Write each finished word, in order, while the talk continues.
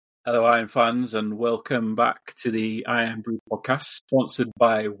Hello, Iron fans, and welcome back to the Iron Brew podcast, sponsored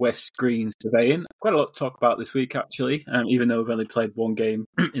by West Green Surveying. Quite a lot to talk about this week, actually, even though we've only played one game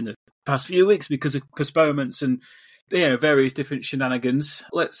in the past few weeks because of postponements and various different shenanigans.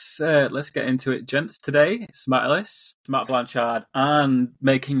 Let's get into it, gents. Today, it's Matt Ellis, Matt Blanchard, and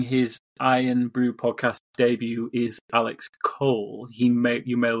making his Iron Brew podcast debut is Alex Cole. You may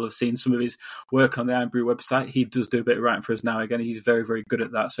have seen some of his work on the Iron Brew website. He does do a bit of writing for us now. Again, he's very, very good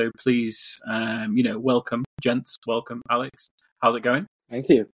at that. So please, welcome, gents. Welcome, Alex. How's it going? Thank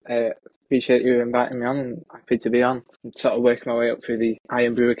you. Appreciate you inviting me on, and happy to be on. I'm sort of working my way up through the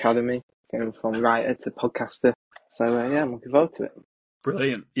Iron Brew Academy, going from writer to podcaster. So I'm looking forward to it.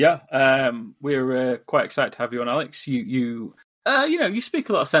 Brilliant. Yeah, we're quite excited to have you on, Alex. You speak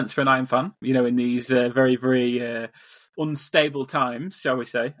a lot of sense for an Iron fan. In these very, very unstable times, shall we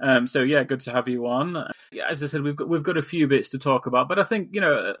say? Good to have you on. As I said, we've got a few bits to talk about, but I think at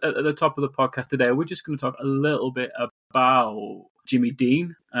the top of the podcast today, we're just going to talk a little bit about Jimmy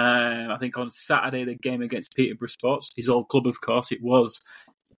Dean. I think on Saturday, the game against Peterborough Sports, his old club, of course, it was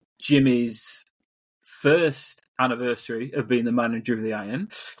Jimmy's first anniversary of being the manager of the Iron.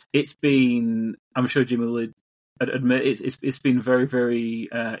 It's been, I'm sure Jimmy will admit, it's been very, very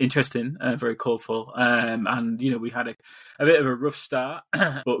interesting, very colourful, and we had a bit of a rough start,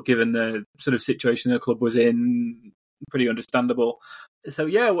 but given the sort of situation the club was in, pretty understandable. So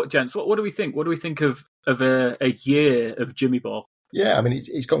gents, what do we think? What do we think of a year of Jimmy Ball? Yeah, I mean,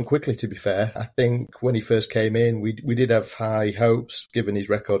 he's gone quickly, to be fair. I think when he first came in, we did have high hopes, given his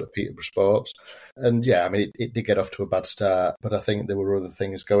record at Peterborough Sports. And yeah, I mean, it did get off to a bad start, but I think there were other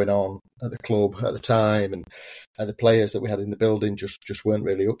things going on at the club at the time, and the players that we had in the building just weren't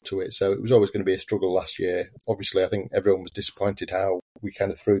really up to it. So it was always going to be a struggle last year. Obviously, I think everyone was disappointed how we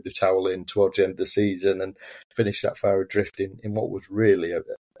kind of threw the towel in towards the end of the season and finished that far adrift in what was really a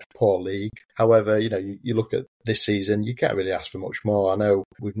poor league. However, you look at this season, you can't really ask for much more. I know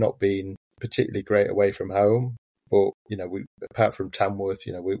we've not been particularly great away from home, but we, apart from Tamworth,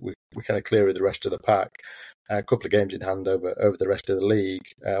 we're kind of clear of the rest of the pack. A couple of games in hand over the rest of the league.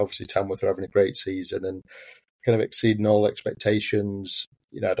 Obviously, Tamworth are having a great season and kind of exceeding all expectations.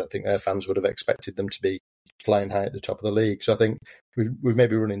 I don't think their fans would have expected them to be flying high at the top of the league. So I think we've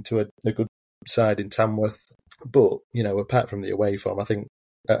maybe run into a good side in Tamworth. But, apart from the away form, I think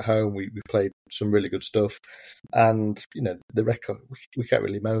at home we played some really good stuff. And, the record, we can't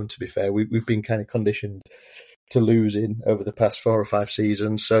really moan, to be fair. We've been kind of conditioned to losing over the past 4 or 5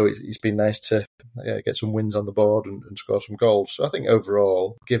 seasons. So it's been nice to get some wins on the board and score some goals. So I think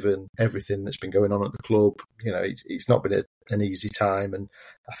overall, given everything that's been going on at the club, it's not been an easy time. And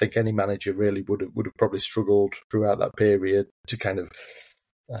I think any manager really would have probably struggled throughout that period to kind of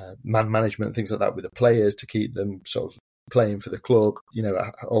man management, things like that with the players, to keep them sort of playing for the club.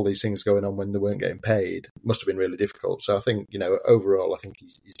 All these things going on when they weren't getting paid must have been really difficult. So I think, overall, I think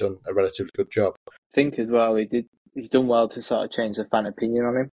he's done a relatively good job. I think as well, he's done well to sort of change the fan opinion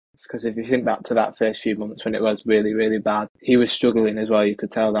on him. Because if you think back to that first few months when it was really, really bad, he was struggling as well. You could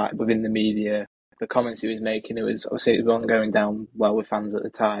tell that within the media, the comments he was making, it wasn't going down well with fans at the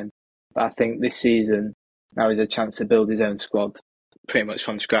time. But I think this season, now is a chance to build his own squad pretty much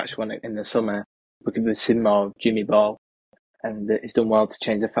from scratch in the summer. We could see more of Jimmy Ball. And he's done well to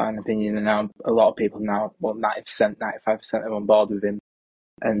change the fan opinion, and now a lot of people 90%, 95% are on board with him,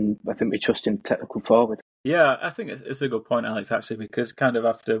 and I think we trust him to take the club forward. Yeah, I think it's a good point, Alex, actually, because kind of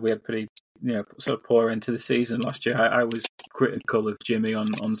after we had pretty, sort of poor into the season last year, I was critical of Jimmy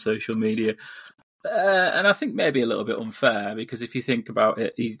on social media, and I think maybe a little bit unfair, because if you think about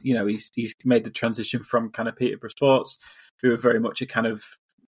it, he's made the transition from kind of Peterborough Sports, who are very much a kind of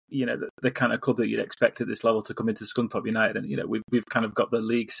the kind of club that you'd expect at this level to come into Scunthorpe United, and we've kind of got the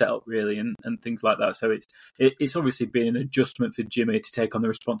league set up really, and things like that. So it's obviously been an adjustment for Jimmy to take on the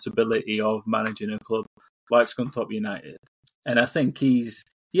responsibility of managing a club like Scunthorpe United, and I think he's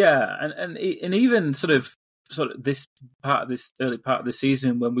and even sort of this early part of the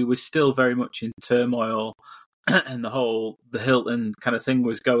season when we were still very much in turmoil. And the Hilton kind of thing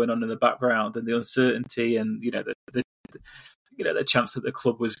was going on in the background, and the uncertainty, and the chance that the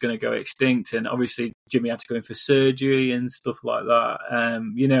club was going to go extinct, and obviously Jimmy had to go in for surgery and stuff like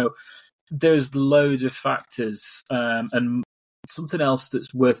that. There's loads of factors, and something else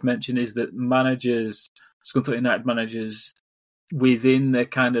that's worth mentioning is that Scunthorpe United managers within their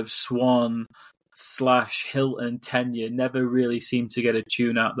kind of Swan / Hilton tenure never really seem to get a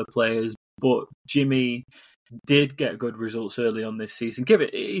tune out of the players but Jimmy did get good results early on this season.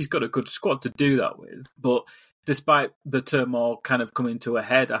 He's got a good squad to do that with, but despite the turmoil kind of coming to a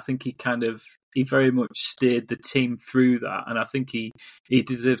head, I think he very much steered the team through that, and I think he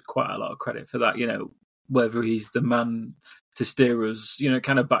deserves quite a lot of credit for that. Whether he's the man to steer us,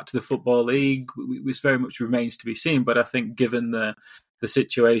 kind of back to the Football League, which very much remains to be seen. But I think given the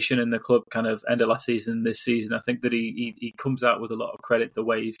situation in the club kind of end of last season, this season, I think that he comes out with a lot of credit the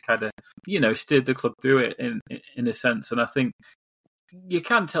way he's kind of, steered the club through it in a sense. And I think you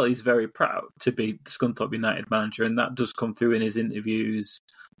can tell he's very proud to be Scunthorpe United manager, and that does come through in his interviews,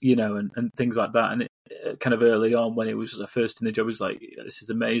 and things like that. And it kind of early on when he was first in the job, he was like, "This is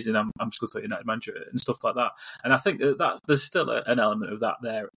amazing. I'm Scunthorpe United manager," and stuff like that. And I think that there's still an element of that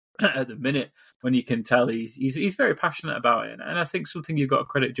there at the minute when you can tell he's very passionate about it. And I think something you've got to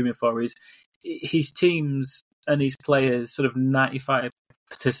credit Jimmy for is his teams and his players sort of 95%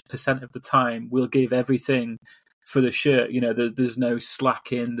 of the time will give everything for the shirt. There's no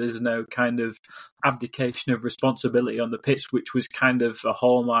slacking, there's no kind of abdication of responsibility on the pitch, which was kind of a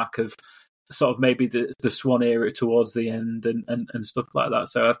hallmark of sort of maybe the Swan era towards the end and stuff like that.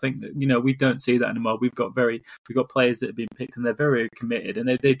 So I think that, we don't see that anymore. We've got players that have been picked and they're very committed, and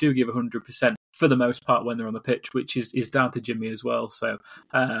they do give 100% for the most part when they're on the pitch, which is down to Jimmy as well. So,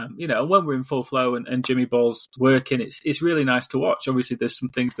 when we're in full flow and Jimmy Ball's working, it's really nice to watch. Obviously, there's some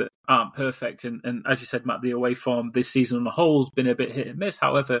things that aren't perfect. And as you said, Matt, the away form this season on the whole has been a bit hit and miss.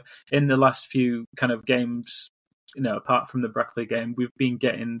 However, in the last few kind of games, apart from the Brackley game, we've been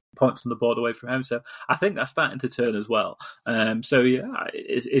getting points on the board away from home. So I think that's starting to turn as well. So yeah,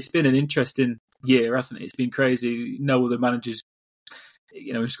 it's been an interesting year, hasn't it? It's been crazy. No other managers,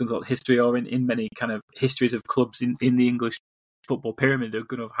 in Scunthorpe history or in many kind of histories of clubs in the English football pyramid are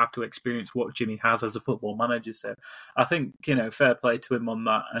going to have to experience what Jimmy has as a football manager. So I think, fair play to him on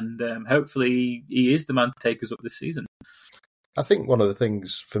that. And hopefully he is the man to take us up this season. I think one of the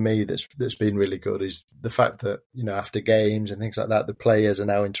things for me that's been really good is the fact that, after games and things like that, the players are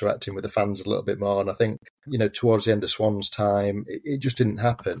now interacting with the fans a little bit more. And I think, towards the end of Swan's time, it just didn't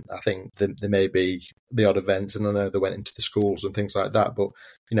happen. I think there may be the odd events, and I know they went into the schools and things like that. But,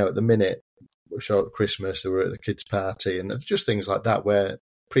 at the minute, we saw at Christmas, they were at the kids' party, and it's just things like that where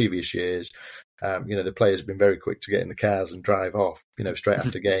previous years, the players have been very quick to get in the cars and drive off, straight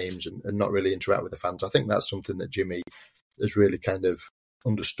after games and not really interact with the fans. I think that's something that Jimmy has really kind of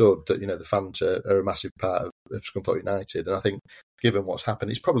understood, that, the fans are a massive part of Scunthorpe United. And I think given what's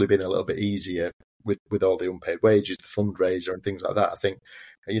happened, it's probably been a little bit easier with all the unpaid wages, the fundraiser and things like that. I think,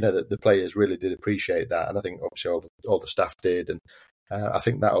 that the players really did appreciate that. And I think obviously all the staff did. And I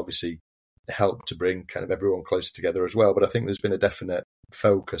think that obviously helped to bring kind of everyone closer together as well. But I think there's been a definite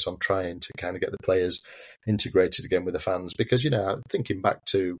focus on trying to kind of get the players integrated again with the fans, because, thinking back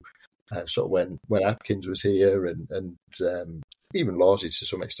to sort of when Atkins was here and even Lawsy to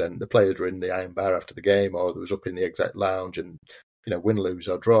some extent, the players were in the Iron Bar after the game, or there was up in the exec lounge, and win, lose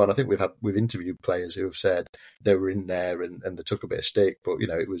or draw. And I think we've interviewed players who have said they were in there and they took a bit of stick, but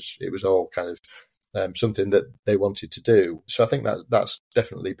it was all kind of something that they wanted to do. So I think that's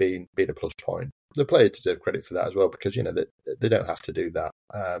definitely been a plus point. The players deserve credit for that as well, because they don't have to do that,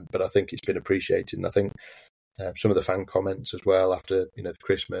 but I think it's been appreciated. And I think some of the fan comments as well after the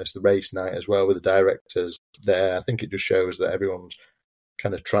Christmas, the race night as well with the directors there, I think it just shows that everyone's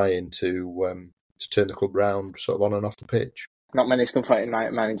kind of trying to turn the club round, sort of on and off the pitch. Not many Scunthorpe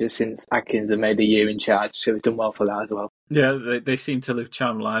United managers since Atkins have made a year in charge, so he's done well for that as well. Yeah, they seem to live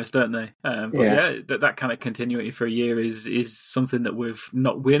charmed lives, don't they? That kind of continuity for a year is something that we're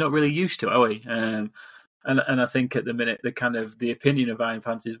not really used to, are we? And I think at the minute the opinion of Iron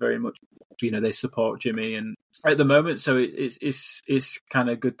fans is very much, they support Jimmy, and at the moment, so it's kind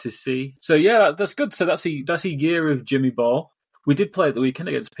of good to see. So yeah, that's good. So that's a year of Jimmy Ball. We did play at the weekend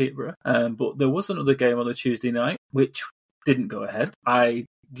against Peterborough, but there was another game on the Tuesday night which didn't go ahead. I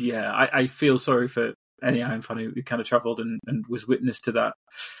feel sorry for any Iron fan who kind of travelled and was witness to that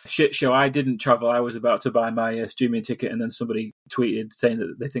shit show. I didn't travel. I was about to buy my Stumian ticket, and then somebody tweeted saying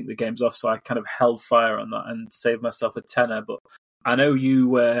that they think the game's off, so I kind of held fire on that and saved myself a tenner. But I know you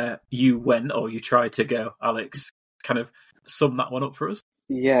went, or you tried to go, Alex. Kind of sum that one up for us.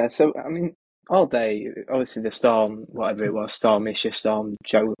 Yeah, so I mean, all day, obviously the storm, whatever it was, Stormisha, Storm,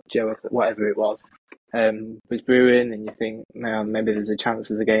 Joe, whatever it was brewing, and you think, man, maybe there's a chance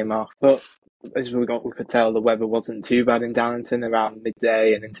of the game off. But as we could tell, the weather wasn't too bad in Darlington around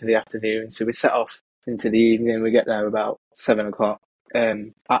midday and into the afternoon. So we set off into the evening. We get there about 7:00.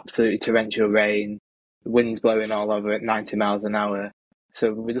 Absolutely torrential rain, the wind's blowing all over at 90 miles an hour.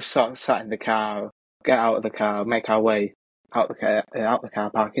 So we just sort of sat in the car, get out of the car, make our way out the car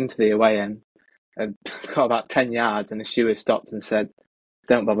park into the away end, and got about 10 yards, and the steward stopped and said,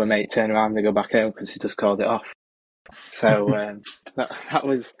 "Don't bother, mate, turn around and go back home," because he just called it off. So that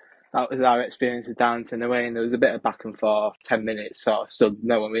was our experience with Darlington away, and there was a bit of back and forth, 10 minutes sort of stood,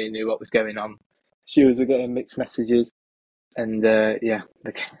 no one really knew what was going on. Stewards were getting mixed messages, and the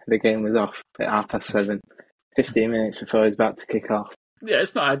game was off at 7:30, 15 minutes before it was about to kick off. Yeah,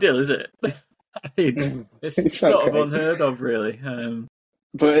 it's not ideal, is it? I mean, it's sort of unheard of, really.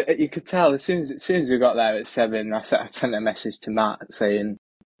 But you could tell as soon as we got there at 7, I sent a message to Matt saying,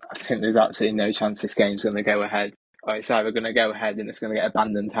 I think there's absolutely no chance this game's going to go ahead, or it's either going to go ahead and it's going to get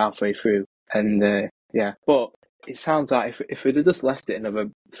abandoned halfway through. And but it sounds like if we'd have just left it another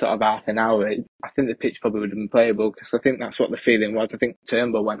sort of half an hour, I think the pitch probably would have been playable, because I think that's what the feeling was. I think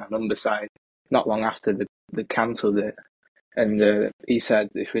Turnbull went on Humberside not long after they cancelled it, and he said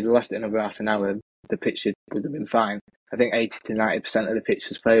if we'd left it another half an hour, the pitch would have been fine. I think 80 to 90% of the pitch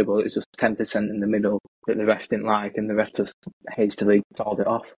was playable. It was just 10% in the middle that the ref didn't like, and the ref just hastily called it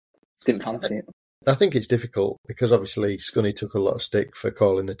off. Didn't fancy it. I think it's difficult because obviously Scunny took a lot of stick for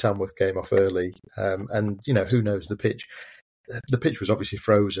calling the Tamworth game off early, and who knows the pitch. The pitch was obviously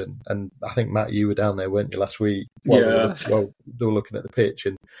frozen, and I think, Matt, you were down there, weren't you, last week? They were looking at the pitch,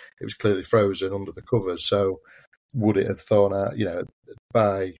 and it was clearly frozen under the covers. So would it have thawed out?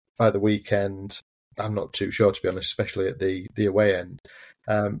 By the weekend, I'm not too sure, to be honest, especially at the away end.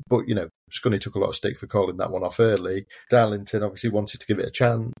 But Scunny took a lot of stick for calling that one off early. Darlington obviously wanted to give it a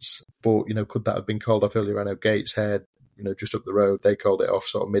chance, but could that have been called off earlier? I know Gateshead, just up the road, they called it off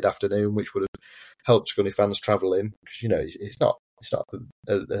sort of mid-afternoon, which would have helped Scunny fans travelling, because it's not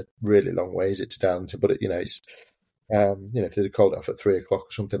a really long way, is it, to Darlington? But it's if they'd called it off at 3:00 or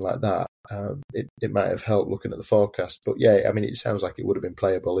something like that, it might have helped looking at the forecast. But yeah, I mean, it sounds like it would have been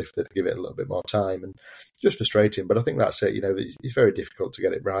playable if they'd give it a little bit more time, and just frustrating. But I think that's it. It's very difficult to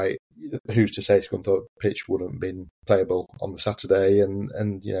get it right. Who's to say Scunthorpe pitch wouldn't have been playable on the Saturday? And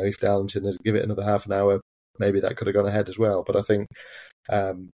if Darlington had given it another half an hour, maybe that could have gone ahead as well. But I think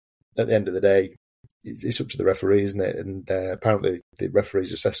at the end of the day, it's up to the referee, isn't it? And apparently the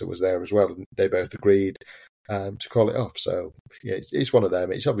referee's assessor was there as well, and they both agreed to call it off. So yeah, it's one of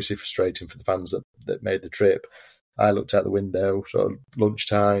them. It's obviously frustrating for the fans that made the trip. I looked out the window sort of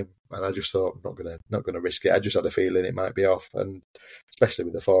lunchtime, and I just thought, not gonna risk it. I just had a feeling it might be off, and especially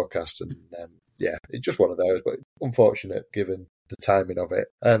with the forecast. And it's just one of those, but unfortunate given the timing of it.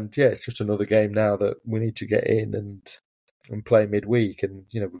 And yeah, it's just another game now that we need to get in and play midweek. And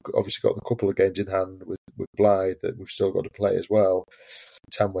we've obviously got a couple of games in hand with Blythe that we've still got to play as well.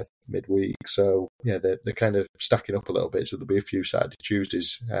 Tamworth midweek, so yeah, they're kind of stacking up a little bit. So there'll be a few Saturday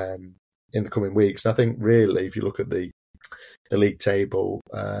Tuesdays in the coming weeks. And I think really, if you look at the league table,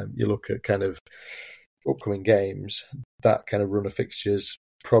 you look at kind of upcoming games, that kind of run of fixtures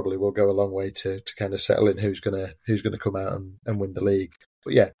probably will go a long way to kind of settle in who's gonna come out and win the league.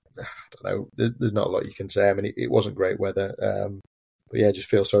 But yeah, I don't know. There's not a lot you can say. I mean, it wasn't great weather, but yeah, just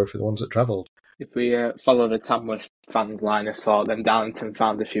feel sorry for the ones that travelled. If we follow the Tamworth fans' line of thought, then Darlington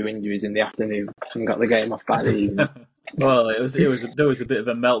found a few injuries in the afternoon and got the game off by the evening. Well, there was a bit of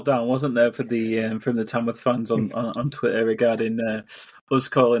a meltdown, wasn't there, for the from the Tamworth fans on Twitter regarding us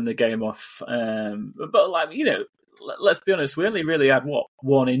calling the game off. But let's be honest, we only really had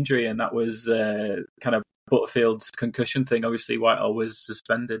one injury, and that was kind of Butterfield's concussion thing. Obviously, Whitehall was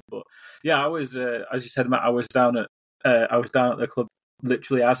suspended, but yeah, I was, as you said, Matt, I was down at the club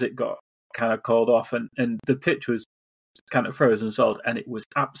literally as it got kind of called off, and the pitch was kind of frozen solid, and it was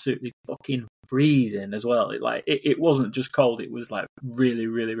absolutely fucking freezing as well. It wasn't just cold, it was like really,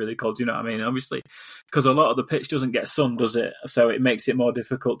 really, really cold. You know what I mean? Obviously, because a lot of the pitch doesn't get sun, does it? So it makes it more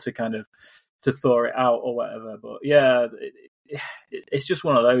difficult to kind of to thaw it out or whatever. But yeah, it's just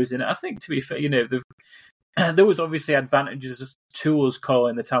one of those. And I think, to be fair, there was obviously advantages to us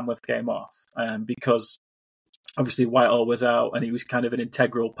calling the Tamworth game off, because obviously Whitehall was out, and he was kind of an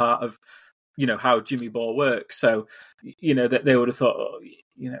integral part of how Jimmy Ball works. So that they would have thought,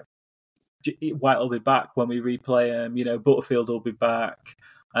 White will be back when we replay him. Butterfield will be back,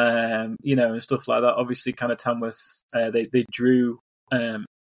 and stuff like that. Obviously, kind of Tamworth, they drew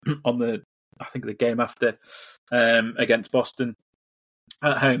on the game after against Boston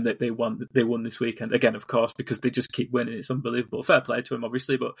at home, that they won this weekend again, of course, because they just keep winning. It's unbelievable. Fair play to them,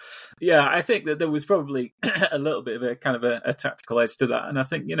 obviously, but yeah, I think that there was probably a little bit of a kind of a tactical edge to that, and I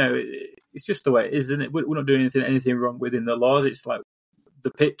think it's just the way it is, isn't it? We're not doing anything wrong within the laws. It's like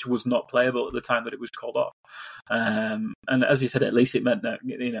the pitch was not playable at the time that it was called off. And as you said, at least it meant that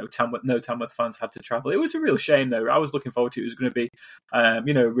no Tamworth fans had to travel. It was a real shame, though. I was looking forward to it. It was going to be a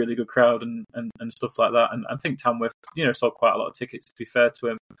really good crowd and stuff like that. And I think Tamworth sold quite a lot of tickets, to be fair to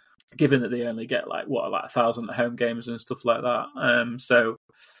him, given that they only get like 1,000 home games and stuff like that. So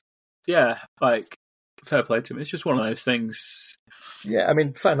yeah, like, fair play to him. It's just one of those things. Yeah, I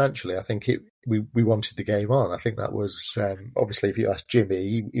mean, financially, I think we wanted the game on. I think that was obviously, if you ask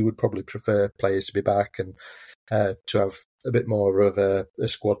Jimmy, he would probably prefer players to be back and to have a bit more of a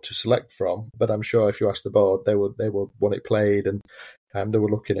squad to select from. But I'm sure if you ask the board, they would want it played, and they were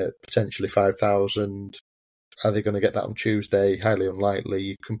looking at potentially 5,000. Are they going to get that on Tuesday? Highly unlikely.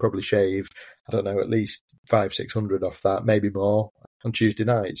 You can probably shave, I don't know, at least 500-600 off that, maybe more, on Tuesday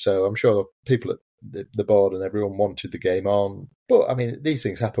night. So I'm sure people at the board and everyone wanted the game on. But I mean, these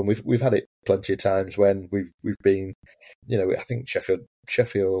things happen. We've had it plenty of times when we've been, I think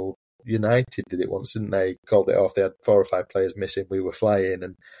Sheffield United did it once, didn't they? Called it off. They had 4 or 5 players missing. We were flying,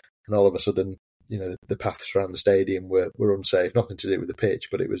 and all of a sudden, the paths around the stadium were unsafe. Nothing to do with the pitch,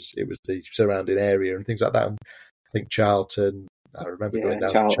 but it was the surrounding area and things like that. And I think Charlton. I remember going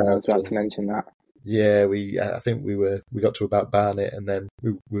down to Charlton. I was about to mention that. Yeah, I think we got to about Barnet, and then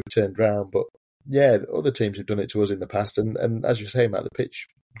we were turned round. But yeah, other teams have done it to us in the past, and as you say, Matt, the pitch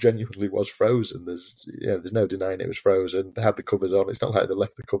genuinely was frozen. There's no denying it was frozen. They had the covers on. It's not like they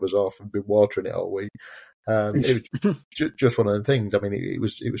left the covers off and been watering it all week. It was just one of the things. I mean, it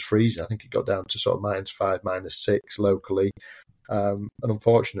was freezing. I think it got down to sort of -5, -6 locally, and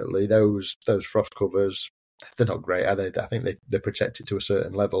unfortunately, those frost covers, they're not great, are they? I think they protect it to a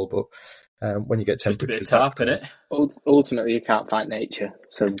certain level, but when you get temperatures, just a bit of tarp in it. Ultimately, you can't fight nature,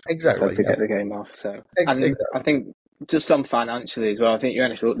 so exactly to get the game off. So, exactly. I think just on financially as well, I think you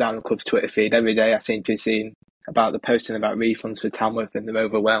only look down the club's Twitter feed every day. I seem to be seeing about the posting about refunds for Tamworth, and they're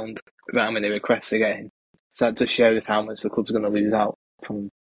overwhelmed about how many requests they're getting. So that just shows how much the club's going to lose out from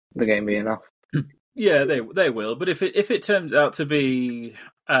the game being off. Yeah, they will. But if it turns out to be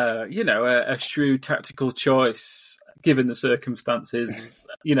a shrewd tactical choice, given the circumstances,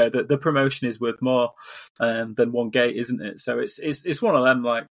 the promotion is worth more than one gate, isn't it? So it's one of them.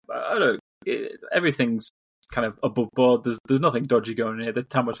 Like, I don't know, everything's kind of above board. There's nothing dodgy going in here. The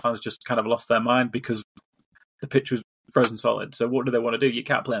Tamworth fans just kind of lost their mind because the pitch was frozen solid. So what do they want to do? You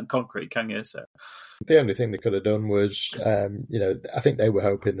can't play on concrete, can you? So the only thing they could have done was, I think they were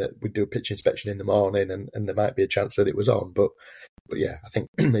hoping that we'd do a pitch inspection in the morning, and there might be a chance that it was on. But yeah, I think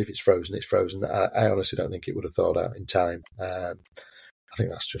if it's frozen, it's frozen. I honestly don't think it would have thawed out in time. I think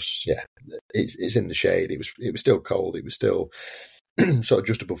that's just, it's in the shade. It was still cold. It was still sort of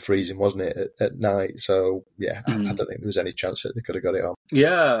just above freezing, wasn't it, at night? So yeah, I don't think there was any chance that they could have got it on.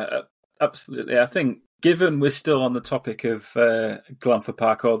 Yeah, absolutely. I think, given we're still on the topic of Glanford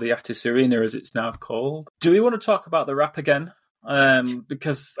Park, or the Attis Arena as it's now called, do we want to talk about the wrap again?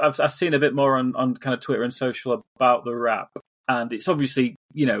 Because I've seen a bit more on kind of Twitter and social about the wrap, and it's obviously,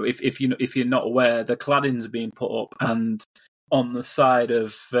 if you're not aware, the cladding's being put up, and on the side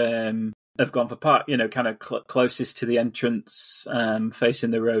of Glanford Park, kind of closest to the entrance, facing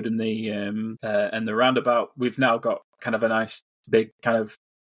the road and the roundabout, we've now got kind of a nice big kind of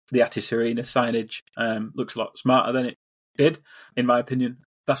the Attis Arena signage. Looks a lot smarter than it did, in my opinion.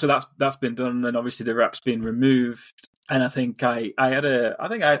 That's been done, and obviously the wrap's been removed. And I think I had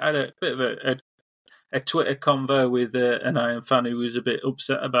a bit of a Twitter convo with an Iron fan who was a bit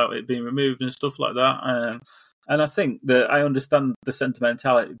upset about it being removed and stuff like that. And I think that I understand the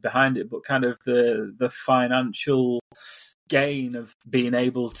sentimentality behind it, but kind of the financial gain of being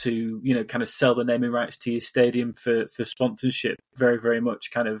able to, kind of sell the naming rights to your stadium for sponsorship very, very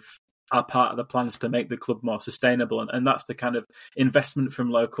much kind of are part of the plans to make the club more sustainable. And that's the kind of investment from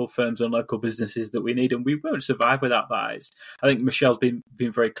local firms and local businesses that we need. And we won't survive without that. I think Michelle's been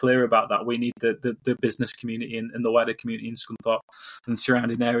very clear about that. We need the business community and the wider community in Scunthorpe and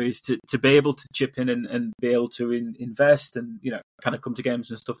surrounding areas to be able to chip in and be able to invest and, kind of come to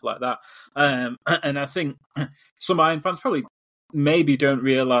games and stuff like that. And I think some Iron fans probably maybe don't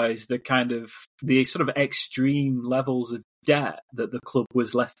realise the sort of extreme levels of debt that the club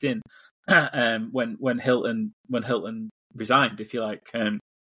was left in when Hilton resigned, if you like.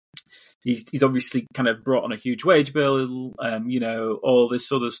 He's obviously kind of brought on a huge wage bill, all this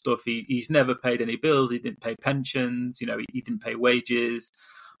sort of stuff. He's never paid any bills. He didn't pay pensions. He didn't pay wages.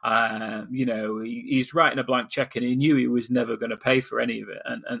 He's writing a blank check, and he knew he was never going to pay for any of it.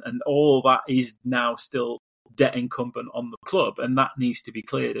 And all that is now still debt incumbent on the club, and that needs to be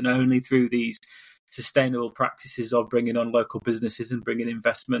cleared. And only through these sustainable practices of bringing on local businesses and bringing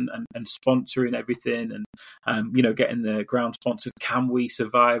investment and sponsoring everything and, getting the ground sponsored, can we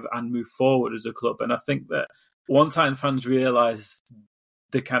survive and move forward as a club? And I think that once fans realise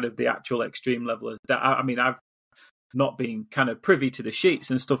the actual extreme level of that, I've not been kind of privy to the sheets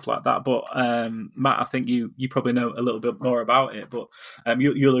and stuff like that, but Matt, I think you probably know a little bit more about it, but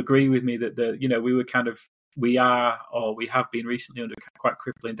you'll agree with me that we have been recently under quite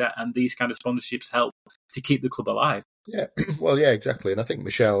crippling debt, and these kind of sponsorships help to keep the club alive. Yeah, well, yeah, exactly. And I think,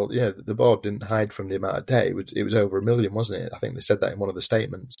 Michelle, the board didn't hide from the amount of debt. It was over $1 million, wasn't it? I think they said that in one of the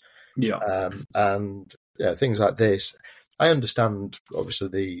statements. Yeah. And things like this. I understand,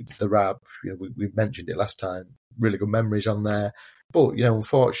 obviously, the RAB, we mentioned it last time, really good memories on there. But,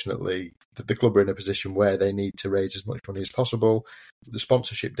 unfortunately, the club are in a position where they need to raise as much money as possible. The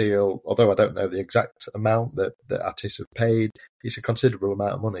sponsorship deal, although I don't know the exact amount that artists have paid, it's a considerable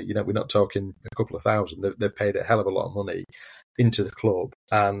amount of money. We're not talking a couple of thousand. They've paid a hell of a lot of money into the club.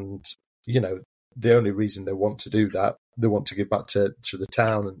 And, the only reason they want to do that, they want to give back to the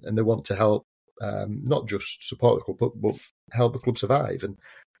town, and they want to help, not just support the club, but help the club survive. And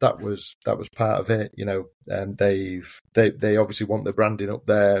that was part of it. And they obviously want the branding up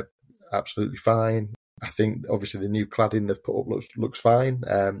there, absolutely fine. I think obviously the new cladding they've put up looks fine.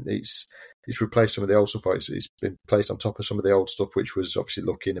 It's replaced some of the old stuff. It's been placed on top of some of the old stuff, which was obviously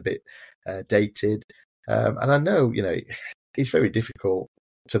looking a bit dated. And I know it's very difficult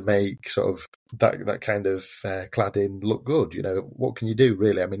to make sort of that kind of cladding look good. What can you do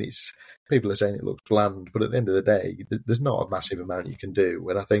really? It's people are saying it looks bland, but at the end of the day, there's not a massive amount you can do.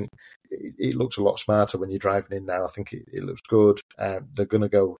 And I think it looks a lot smarter when you're driving in now. I think it looks good. They're going to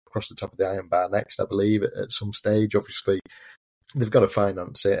go across the top of the iron bar next, I believe, at some stage. Obviously, they've got to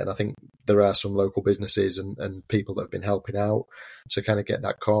finance it, and I think there are some local businesses and people that have been helping out to kind of get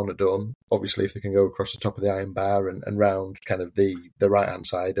that corner done. Obviously, if they can go across the top of the iron bar and round kind of the right-hand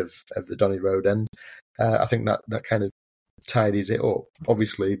side of the Donny Road end, I think that kind of tidies it up.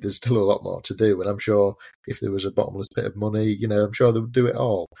 Obviously, there's still a lot more to do, and I'm sure if there was a bottomless pit of money, I'm sure they would do it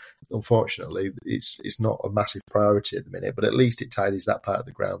all. Unfortunately, it's not a massive priority at the minute, but at least it tidies that part of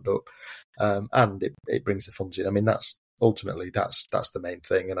the ground up, and it brings the funds in. That's ultimately that's the main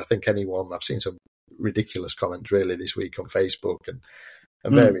thing. And I think I've seen some ridiculous comments really this week on Facebook and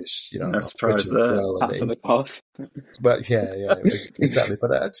various, no surprise there. After the post. But yeah, exactly.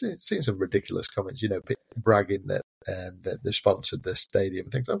 But I've seen some ridiculous comments, bragging that they sponsored the stadium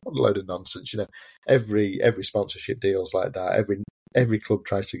and things. What a load of nonsense. Every sponsorship deal's like that. Every club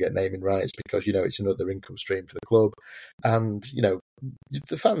tries to get naming rights because it's another income stream for the club, and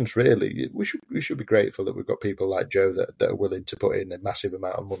the fans really. We should be grateful that we've got people like Joe that are willing to put in a massive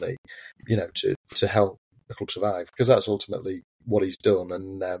amount of money, to help the club survive, because that's ultimately what he's done.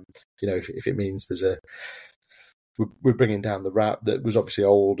 And if it means we're bringing down the RAP that was obviously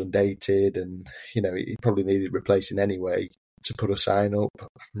old and dated, and it probably needed replacing anyway, to put a sign up, I'm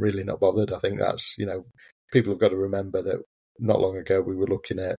really not bothered. I think that's people have got to remember that not long ago we were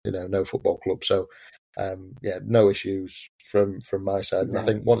looking at no football club. So no issues from my side. And I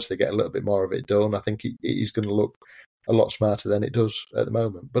think once they get a little bit more of it done, I think it is going to look a lot smarter than it does at the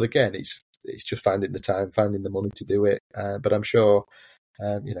moment. But again, it's just finding the time, finding the money to do it. But I'm sure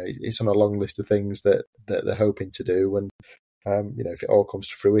it's on a long list of things that they're hoping to do. And if it all comes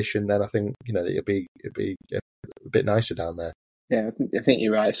to fruition, then I think it'd be a bit nicer down there. Yeah, I think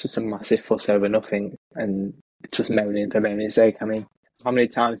you're right. It's just a massive fuss over nothing, and just moaning for moaning's sake. How many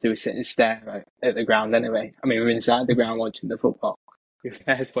times do we sit and stare at the ground anyway? We're inside the ground watching the football. Who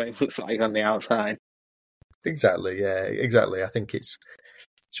cares what it looks like on the outside? Exactly, yeah, exactly. I think it's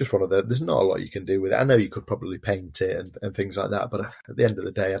just one of there's not a lot you can do with it. I know you could probably paint it and things like that, but at the end of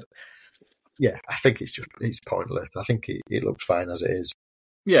the day, I think it's pointless. I think it looks fine as it is.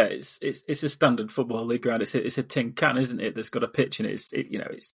 Yeah, it's a standard football league ground. It's a tin can, isn't it? That's got a pitch in it.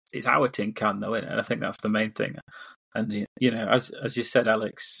 It's our tin can though, isn't it? And I think that's the main thing. And as you said,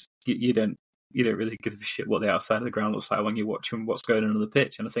 Alex, you don't really give a shit what the outside of the ground looks like when you're watching what's going on the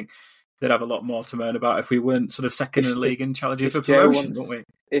pitch. And I think they'd have a lot more to moan about if we weren't sort of second in the league and challenging for promotion, wouldn't we?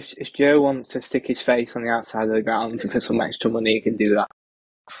 If Joe wants to stick his face on the outside of the ground for some extra money, he can do that.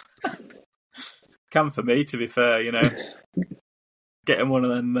 Can for me, to be fair, Getting one of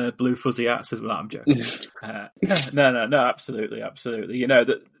them blue fuzzy hats as well. I'm joking. No, absolutely.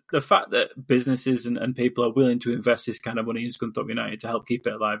 The fact that businesses and people are willing to invest this kind of money in Scunthorpe United to help keep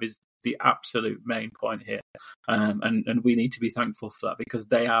it alive is the absolute main point here. And we need to be thankful for that, because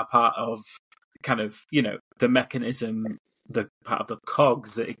they are part of kind of, the mechanism, the part of the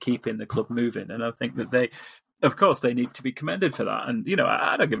cogs that are keeping the club moving. And I think that of course, they need to be commended for that. And,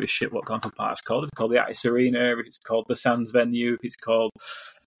 I don't give a shit what Glanford Park's called. If it's called the Ice Arena, if it's called the Sands Venue, if it's called,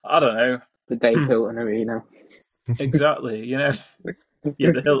 I don't know. The Dave Hilton Arena. Exactly, yeah,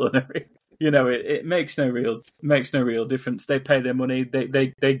 the Hilton Arena. It makes no real difference. They pay their money.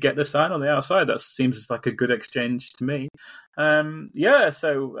 They get the sign on the outside. That seems like a good exchange to me. So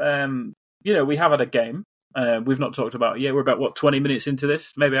we have had a game. We've not talked about it yet. We're about 20 minutes into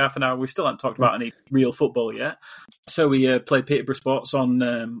this, maybe half an hour. We still haven't talked about any real football yet. So we played Peterborough Sports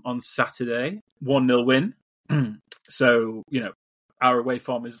on Saturday, 1-0 win. So our away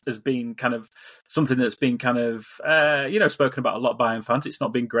form has been kind of something that's been kind of spoken about a lot by fans. It's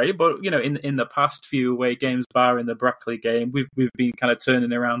not been great, but in the past few away games, bar in the Brackley game, we've been kind of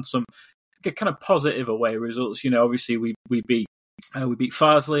turning around some kind of positive away results. Obviously we beat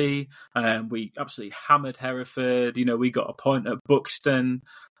Farsley, we absolutely hammered Hereford. We got a point at Buxton,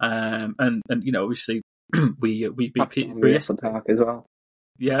 and obviously we beat Peterborough Park as well.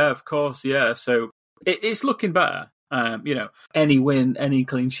 Yeah, of course, yeah. So it's looking better. Any win, any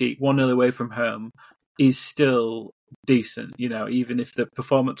clean sheet, 1-0 away from home is still decent. Even if the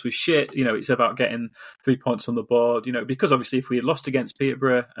performance was shit, it's about getting 3 points on the board. Because obviously if we had lost against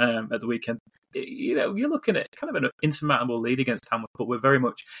Peterborough at the weekend, you're looking at kind of an insurmountable lead against Hamlet, but we're very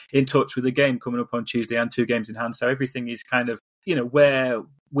much in touch with the game coming up on Tuesday and 2 games in hand. So everything is kind of, where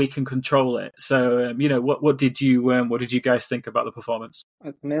we can control it. So, what did you guys think about the performance?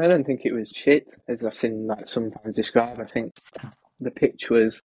 I mean, I don't think it was shit, as I've seen sometimes described. I think the pitch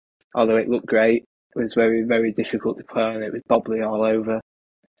was, although it looked great, it was very, very difficult to play on. It was bobbly all over.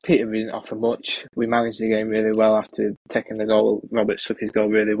 Peterborough didn't offer much. We managed the game really well after taking the goal. Roberts took his goal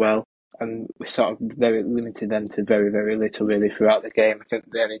really well. And we sort of very limited them to very, very little really throughout the game. I think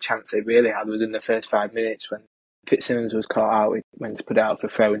the only chance they really had was in the first 5 minutes when Fitzsimmons was caught out. He went to put it out for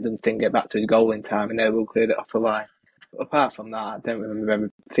throw and didn't get back to his goal in time, and Noble cleared it off the line. But apart from that, I don't remember ever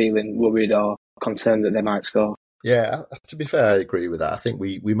feeling worried or concerned that they might score. Yeah, to be fair, I agree with that. I think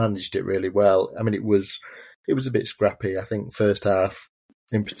we managed it really well. I mean, it was a bit scrappy. I think first half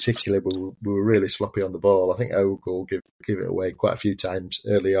in particular, we were really sloppy on the ball. I think Ogle give it away quite a few times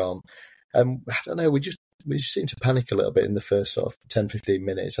early on. I don't know, we just seemed to panic a little bit in the first sort of 10-15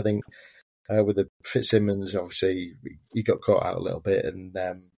 minutes. I think with the Fitzsimmons, obviously, he got caught out a little bit, and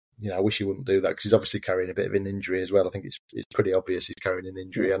I wish he wouldn't do that because he's obviously carrying a bit of an injury as well. I think it's pretty obvious he's carrying an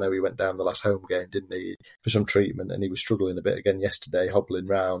injury. I know he went down the last home game, didn't he, for some treatment, and he was struggling a bit again yesterday, hobbling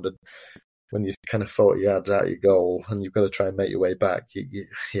round. And when you're kind of 40 yards out of your goal and you've got to try and make your way back,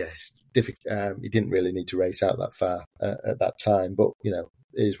 it's difficult. He didn't really need to race out that far at that time, but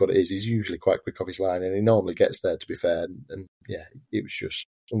it is what it is. He's usually quite quick off his line, and he normally gets there, to be fair. And it was just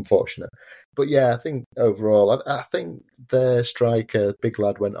unfortunate. But yeah, I think overall, I think their striker, big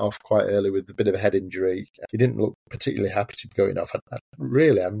lad, went off quite early with a bit of a head injury. He didn't look particularly happy to be going off.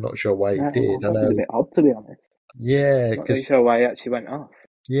 I'm not sure why he did. I know. It was a bit odd, to be honest. Yeah, I'm not really sure why he actually went off.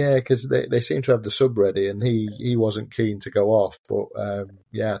 Yeah, because they seem to have the sub ready, and he wasn't keen to go off. But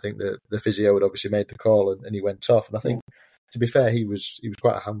I think the physio had obviously made the call, and he went off. And I think, to be fair, he was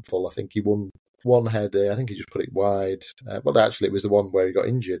quite a handful. I think he won one header. I think he just put it wide. But actually, it was the one where he got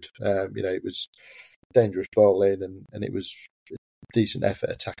injured. It was dangerous ball in, and it was a decent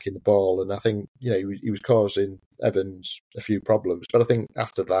effort attacking the ball. And I think he was causing Evans a few problems. But I think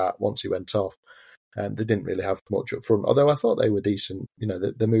after that, once he went off, they didn't really have much up front. Although I thought they were decent.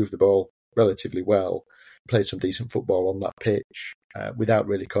 They moved the ball relatively well, played some decent football on that pitch without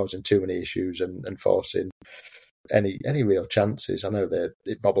really causing too many issues and forcing any real chances. I know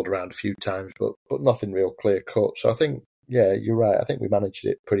it bobbled around a few times, but nothing real clear cut. So I think, you're right. I think we managed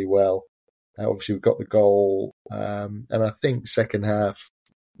it pretty well. Obviously, we got the goal, and I think second half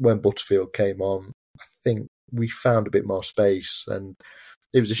when Butterfield came on, I think we found a bit more space, and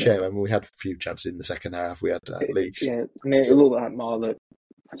it was a shame. I mean, we had a few chances in the second half. We had at least. Yeah, I mean, it looked like more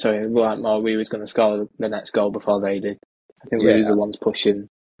we was going to score the next goal before they did. I think we were the ones pushing.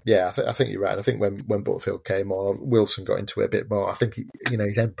 Yeah, I think you're right. I think when Butterfield came on, Wilson got into it a bit more. I think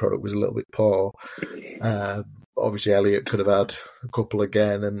his end product was a little bit poor. Obviously, Elliott could have had a couple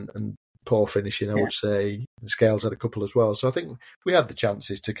again, and poor finishing, I would say. Scales had a couple as well. So I think we had the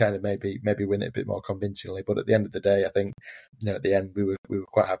chances to kind of maybe win it a bit more convincingly. But at the end of the day, I think at the end we were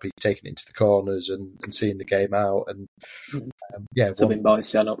quite happy taking it into the corners and seeing the game out. And something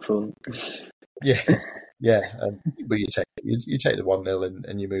Boyce up front. Yeah. Yeah, but you take the 1-0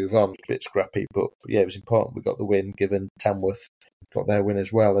 and you move on. It's a bit scrappy, but it was important we got the win, given Tamworth got their win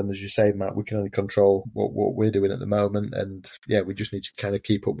as well. And as you say, Matt, we can only control what we're doing at the moment, and we just need to kind of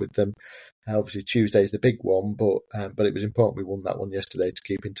keep up with them. Obviously, Tuesday's the big one, but it was important we won that one yesterday to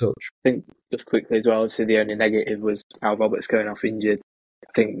keep in touch. I think just quickly as well, obviously the only negative was Al Roberts going off injured.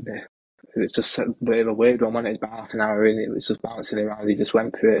 I think it's just a bit of a weird one when it's about half an hour in. It was just bouncing around. He just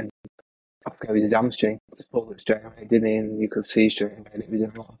went for it and off goes his hamstring. It's pulled it straight away, didn't he? And you could see straight away that it was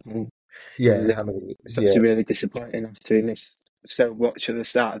in a lot of pain. It's actually really disappointing after he missed so much at the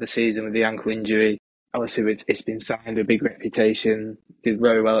start of the season with the ankle injury. Obviously, it's been signed a big reputation. Did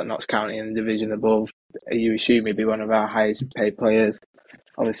very well at Notts County in the division above. You assume he'd be one of our highest paid players.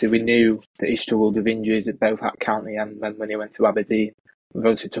 Obviously, we knew that he struggled with injuries at both at County and when he went to Aberdeen. We've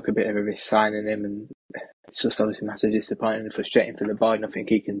obviously took a bit of a risk signing him, and it's just obviously massively disappointing and frustrating for the boy. Nothing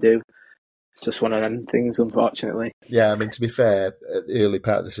he can do. It's just one of them things, unfortunately. Yeah, I mean, to be fair, at the early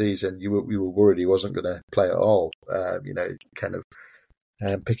part of the season, you were worried he wasn't going to play at all. Kind of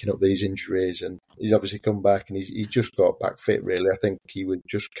picking up these injuries, and he's obviously come back and he's just got back fit, really. I think he would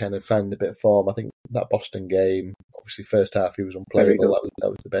just kind of find a bit of form. I think that Boston game, obviously first half he was unplayable. That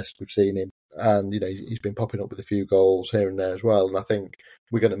was the best we've seen him. And, he's been popping up with a few goals here and there as well. And I think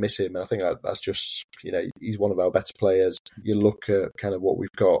we're going to miss him. And I think that's just, he's one of our better players. You look at kind of what we've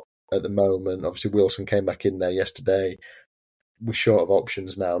got at the moment. Obviously Wilson came back in there yesterday. We're short of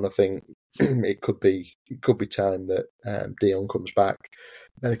options now, and I think it could be time that Dion comes back.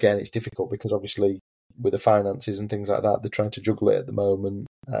 And again, it's difficult because obviously with the finances and things like that, they're trying to juggle it at the moment.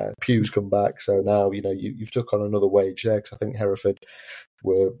 Pugh's come back, so now you've took on another wage there, because I think Hereford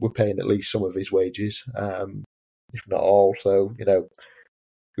we're paying at least some of his wages, if not all. So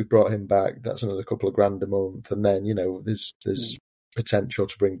we've brought him back. That's another couple of grand a month, and then there's potential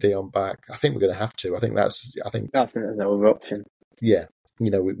to bring Dion back. I think we're going to have to. I think there's no other option. Yeah,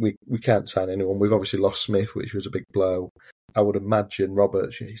 we can't sign anyone. We've obviously lost Smith, which was a big blow. I would imagine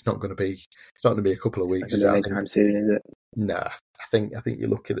Roberts. It's not going to be a couple of weeks. Anytime soon, is it? Nah, I think you're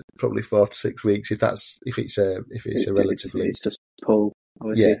looking at probably 4 to 6 weeks. If it's a relatively. It's just pull.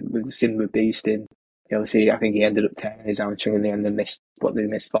 Obviously, we've seen with Beeston. Obviously, I think he ended up tearing his hamstring in the end and missed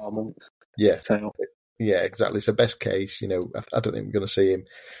 4 months. Yeah. So. Yeah, exactly. So best case, I don't think we're going to see him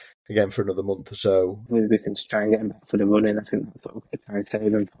again for another month or so. Maybe we can try and get him back for the running. I think that's what we could try and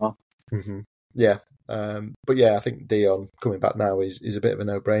save him for. Mm-hmm. Yeah. But I think Dion coming back now is a bit of a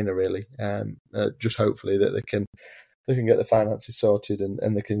no-brainer, really. Just hopefully that they can get the finances sorted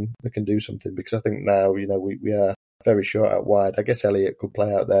and they can do something, because I think now, we are very short out wide. I guess Elliott could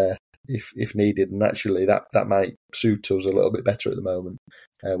play out there if needed, and actually that might suit us a little bit better at the moment.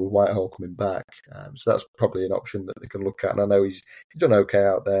 With Whitehall coming back. So that's probably an option that they can look at. And I know he's done okay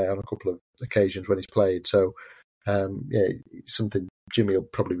out there on a couple of occasions when he's played. So, it's something Jimmy will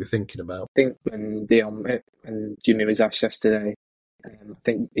probably be thinking about. I think when Jimmy was asked yesterday, I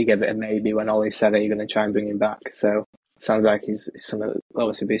think he gave it a maybe when Ollie said, are you going to try and bring him back? So it sounds like he's something that will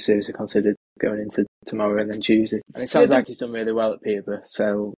obviously be seriously considered going into tomorrow and then Tuesday. And it sounds like he's done really well at Peterborough.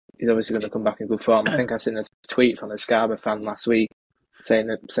 So he's obviously going to come back in good form. I think I seen a tweet from a Scarborough fan last week saying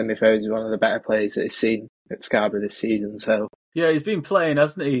that Semi-Ferris is one of the better players that he's seen at Scarborough this season. So he's been playing,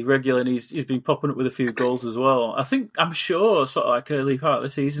 hasn't he, regularly, and he's been popping up with a few goals as well. I'm sure, sort of like early part of the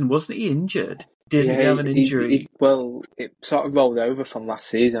season, wasn't he injured? Didn't he have an injury? It sort of rolled over from last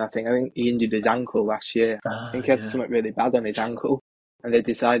season. I think he injured his ankle last year. I think he had something really bad on his ankle, and they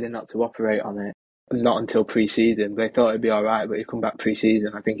decided not to operate on it. Not until pre-season. They thought it'd be all right, but he'd come back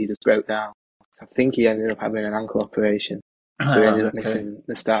pre-season. I think he just broke down. I think he ended up having an ankle operation. So he ended up missing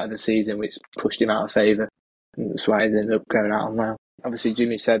the start of the season, which pushed him out of favour. And that's why he ended up going out on loan. Obviously,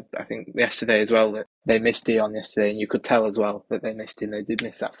 Jimmy said, I think yesterday as well, that they missed Dion yesterday, and you could tell as well that they missed him. They did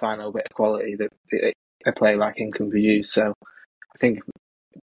miss that final bit of quality that a player like him can produce. So I think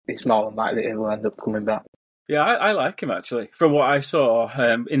it's more than likely he will end up coming back. Yeah, I like him, actually. From what I saw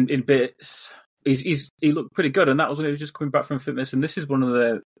in bits, he looked pretty good, and that was when he was just coming back from fitness. And this is one of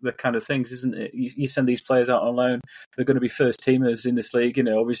the kind of things, isn't it? You send these players out on loan, they're going to be first teamers in this league.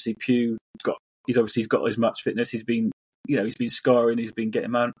 Obviously Pugh he's got his match fitness. He's been scoring. He's been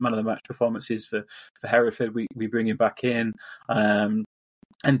getting man of the match performances for Hereford. We bring him back in. And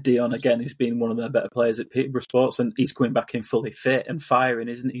Dion, again, has been one of the better players at Peterborough Sports, and he's coming back in fully fit and firing,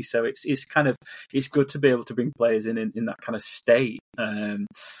 isn't he? So it's it's good to be able to bring players in that kind of state.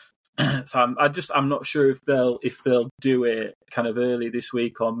 So I'm not sure if they'll do it kind of early this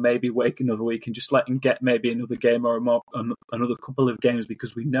week, or maybe wait another week and just let him get maybe another game or another couple of games,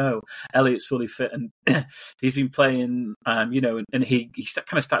 because we know Elliott's fully fit and he's been playing, and he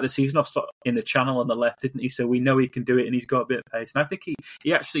kind of started the season off in the channel on the left, didn't he? So we know he can do it, and he's got a bit of pace. And I think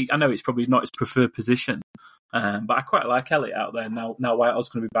he actually, I know it's probably not his preferred position, But I quite like Elliott out there now. Now Whitehall's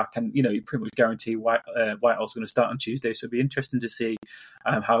going to be back, and you pretty much guarantee Whitehall's going to start on Tuesday. So it'll be interesting to see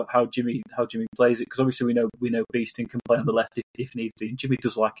how Jimmy plays it, because obviously we know Beeston can play on the left if needs be, and Jimmy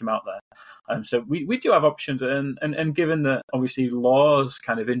does like him out there. So we do have options, and given that obviously Law's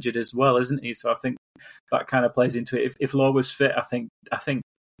kind of injured as well, isn't he? So I think that kind of plays into it. If Law was fit, I think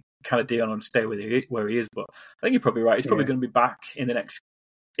kind of Dion would stay where he is, but I think you're probably right. He's probably going to be back in the next,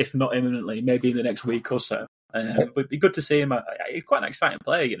 if not imminently, maybe in the next week or so. But it'd be good to see him. He's quite an exciting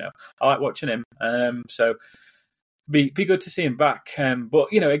player, I like watching him. So be good to see him back. But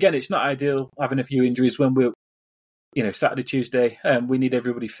again, it's not ideal having a few injuries when we're Saturday, Tuesday. We need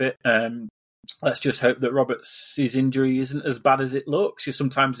everybody fit. Let's just hope that Roberts' injury isn't as bad as it looks.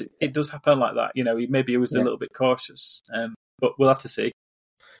 Sometimes it does happen like that. Maybe he was a little bit cautious, but we'll have to see.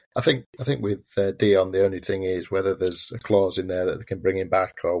 I think with Dion, the only thing is whether there's a clause in there that they can bring him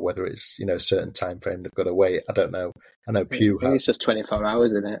back, or whether it's a certain time frame they've got to wait. I don't know. I know Pugh. I think it's just 24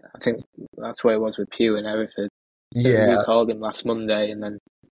 hours, isn't it? I think that's where it was with Pugh and everything. Yeah, we called him last Monday, and then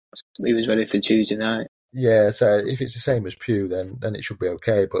he was ready for Tuesday night. Yeah, so if it's the same as Pugh, then it should be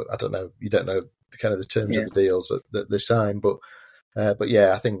okay. But I don't know. You don't know the terms of the deals that they sign, but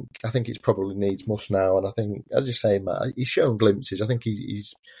yeah, I think it's probably needs must now. And I think, as you say, Matt, he's shown glimpses. I think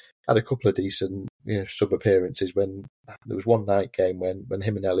he's had a couple of decent sub appearances. When there was one night game when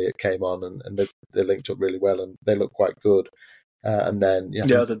him and Elliott came on, and they linked up really well, and they looked quite good. And then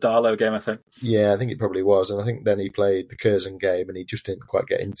the Darlow game, I think. Yeah, I think it probably was, and I think then he played the Curzon game, and he just didn't quite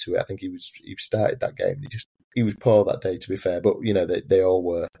get into it. I think he started that game, and he was poor that day, to be fair, but they all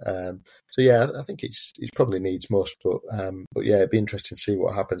were. So yeah, I think it's probably needs must, but yeah, it'd be interesting to see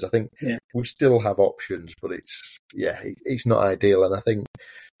what happens. I think we still have options, but it's not ideal, and I think,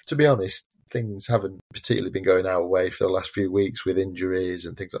 to be honest, things haven't particularly been going our way for the last few weeks with injuries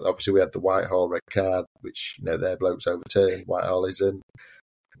and things like that. Obviously, we had the Whitehall red card, which their blokes overturned. Whitehall isn't.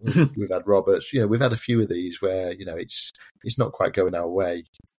 We've had Roberts. We've had a few of these where it's not quite going our way.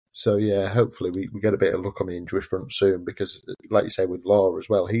 So yeah, hopefully we get a bit of luck on the injury front soon, because, like you say, with Law as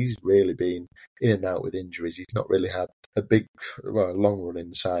well, he's really been in and out with injuries. He's not really had a long run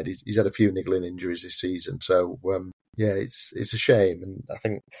inside. He's had a few niggling injuries this season. So yeah, it's a shame, and I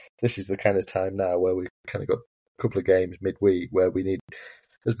think this is the kind of time now where we've kind of got a couple of games midweek where we need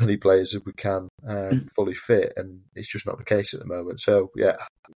as many players as we can fully fit, and it's just not the case at the moment. So yeah,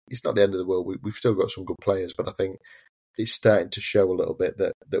 it's not the end of the world. We've still got some good players, but I think it's starting to show a little bit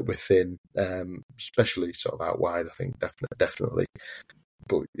that we're thin, especially sort of out wide. I think definitely.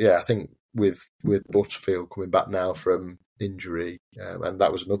 But yeah, I think with Butterfield coming back now from injury, and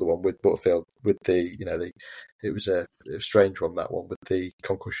that was another one with Butterfield with it was a strange one, that one with the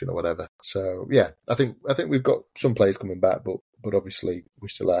concussion or whatever. So yeah, I think we've got some players coming back, but obviously we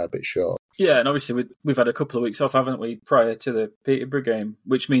still are a bit short. Yeah, and obviously we've had a couple of weeks off, haven't we, prior to the Peterborough game,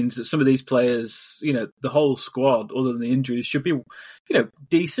 which means that some of these players, the whole squad, other than the injuries, should be,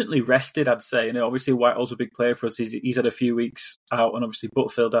 decently rested, I'd say. Obviously Whitehall's a big player for us. He's had a few weeks out, and obviously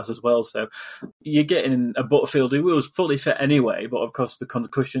Butterfield has as well. So you're getting a Butterfield who was fully fit anyway, but of course the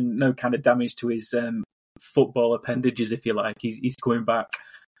concussion, no kind of damage to his football appendages, if you like. He's coming back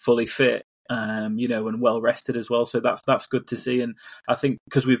fully fit. And well rested as well. So that's good to see. And I think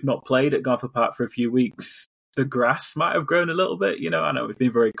because we've not played at Garforth Park for a few weeks, the grass might have grown a little bit. I know it's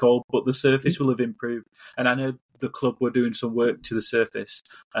been very cold, but the surface will have improved. And I know the club were doing some work to the surface.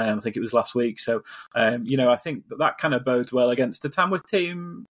 I think it was last week. So, I think that kind of bodes well against the Tamworth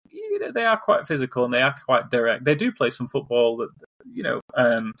team. They are quite physical and they are quite direct. They do play some football that,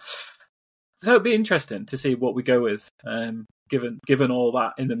 so it'd be interesting to see what we go with. Given all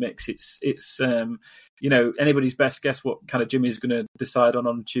that in the mix, it's anybody's best guess what kind of Jimmy's going to decide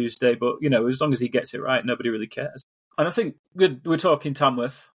on Tuesday. But as long as he gets it right, nobody really cares. And I think we're talking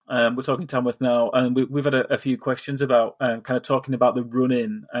Tamworth. We're talking Tamworth now, and we've had a few questions about kind of talking about the run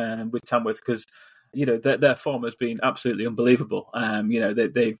in with Tamworth, because their form has been absolutely unbelievable.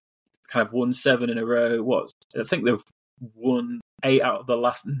 They've kind of won 7 in a row. I think they've won 8 out of the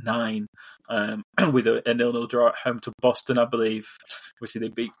last 9 with a 0-0 draw at home to Boston, I believe. Obviously, they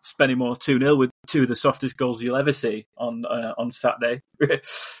beat Spennymoor 2-0 with 2 of the softest goals you'll ever see on Saturday.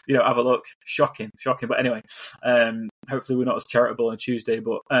 Have a look. Shocking. But anyway, hopefully we're not as charitable on Tuesday.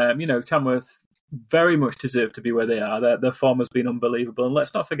 But, Tamworth very much deserve to be where they are. Their form has been unbelievable. And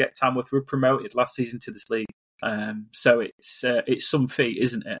let's not forget, Tamworth were promoted last season to this league. So it's some feat,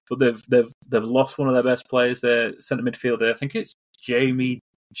 isn't it? But they've lost one of their best players, their centre midfielder. I think it's Jamie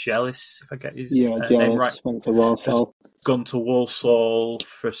Jealous, if I get his name right. Went to Walsall. gone to Walsall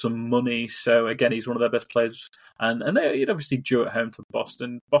for some money. So again, he's one of their best players. And they obviously drew at home to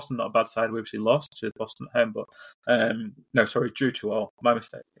Boston. Boston, not a bad side. We obviously lost to Boston at home, but drew to all. My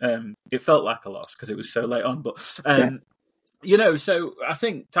mistake. It felt like a loss because it was so late on. But so I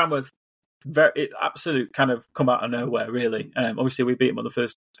think Tamworth, it absolute kind of come out of nowhere, really. Obviously, we beat them on the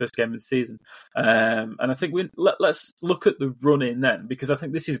first game of the season, and I think let's look at the run in then, because I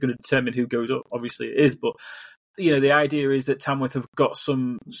think this is going to determine who goes up. Obviously, it is, but the idea is that Tamworth have got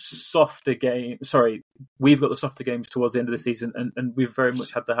some softer games. Sorry, we've got the softer games towards the end of the season, and we've very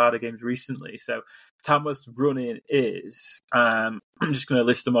much had the harder games recently. So Tamworth's run-in is, I'm just going to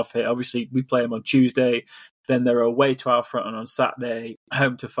list them off here. Obviously, we play them on Tuesday, then they're away to Alfreton on Saturday,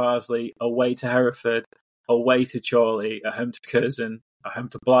 home to Farsley, away to Hereford, away to Chorley, at home to Curzon, at home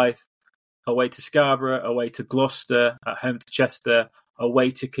to Blyth, away to Scarborough, away to Gloucester, at home to Chester,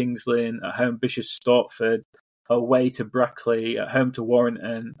 away to Kings Lynn, at home Bishop Stortford, away to Brackley, at home to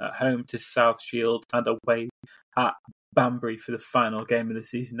Warrington, at home to South Shield, and away at Banbury for the final game of the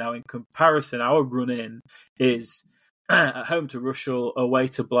season. Now, in comparison, our run-in is at home to Rushall, away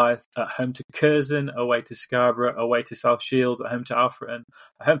to Blyth, at home to Curzon, away to Scarborough, away to South Shields, at home to Alfreton,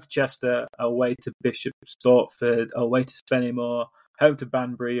 at home to Chester, away to Bishop Stortford, away to Spennymoor, home to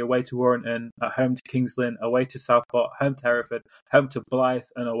Banbury, away to Warrington, at home to Kings Lynn, away to Southport, home to Hereford, home to Blyth,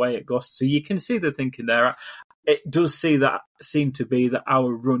 and away at Gloucester. So you can see the thinking there. It does seem to be that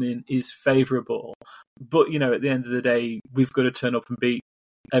our run-in is favourable. But, at the end of the day, we've got to turn up and beat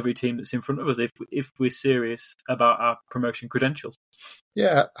every team that's in front of us if we're serious about our promotion credentials.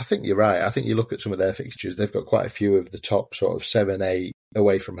 Yeah, I think you're right. I think you look at some of their fixtures, they've got quite a few of the top sort of 7, 8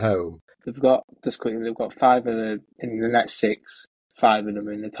 away from home. They've got 5 of them in the next 6, 5 of them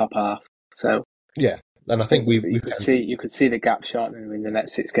in the top half. So yeah, and I think you could see the gap shortening in the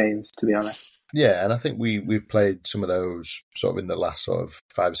next 6 games, to be honest. Yeah, and I think we've played some of those sort of in the last sort of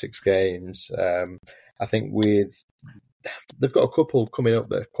 5 or 6 games. I think they've got a couple coming up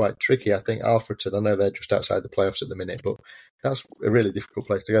that are quite tricky. I think Alfreton, I know they're just outside the playoffs at the minute, but that's a really difficult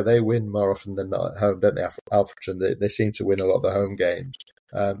place to go. They win more often than not at home, don't they? Alfreton, they seem to win a lot of the home games.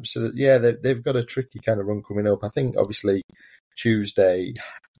 They've got a tricky kind of run coming up. I think obviously Tuesday,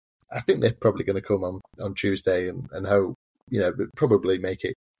 I think they're probably going to come on Tuesday and hope, probably make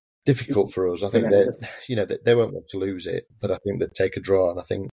it difficult for us. I think they won't want to lose it, but I think they'd take a draw. And I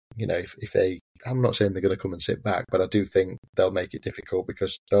think, if they, I'm not saying they're going to come and sit back, but I do think they'll make it difficult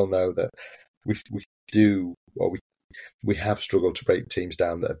because they'll know that we have struggled to break teams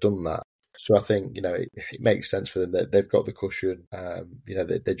down that have done that. So I think, it makes sense for them that they've got the cushion.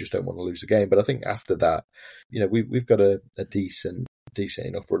 They just don't want to lose the game. But I think after that, we've got a decent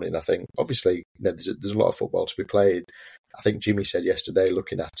enough running. I think obviously, there's a lot of football to be played. I think Jimmy said yesterday,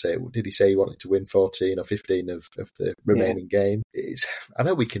 looking at it, did he say he wanted to win 14 or 15 of the remaining game? I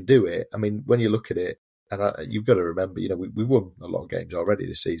know we can do it. I mean, when you look at it, and you've got to remember, we've won a lot of games already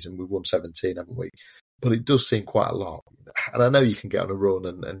this season. We've won 17, haven't we? But it does seem quite a lot. And I know you can get on a run,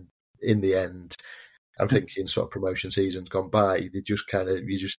 and in the end, I'm thinking sort of promotion season's gone by. You just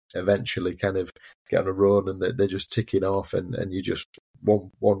eventually kind of get on a run, and they're just ticking off, and you just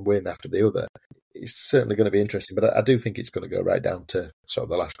one win after the other. It's certainly going to be interesting, but I do think it's going to go right down to sort of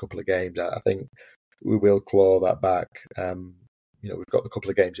the last couple of games. I think we will claw that back. We've got the couple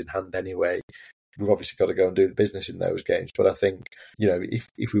of games in hand anyway. We've obviously got to go and do the business in those games. But I think,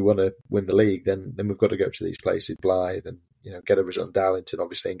 if we want to win the league, then we've got to go to these places, Blythe, and, get a result in Darlington,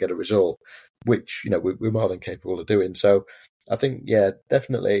 obviously, and get a result, which, we're more than capable of doing. So I think, yeah,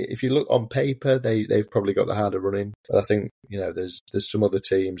 definitely, if you look on paper, they've probably got the harder running. But I think, there's some other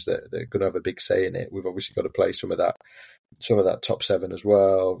teams that are going to have a big say in it. We've obviously got to play some of that top 7 as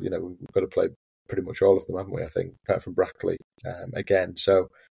well. We've got to play pretty much all of them, haven't we? I think, apart from Brackley again. So,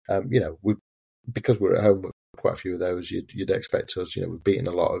 because we're at home with quite a few of those, you'd expect us, we've beaten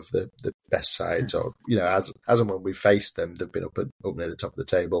a lot of the best sides, or, as and when we've faced them, they've been up near the top of the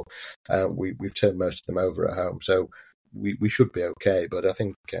table. We've turned most of them over at home. So we should be okay. But I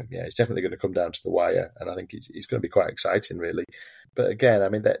think, it's definitely going to come down to the wire, and I think it's going to be quite exciting, really. But again, I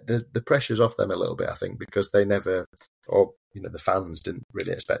mean, the pressure's off them a little bit, I think, because they never, or, the fans didn't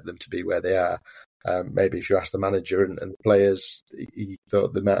really expect them to be where they are. Maybe if you ask the manager and the players, he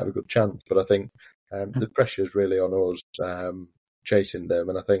thought they might have a good chance. But I think the pressure's really on us chasing them,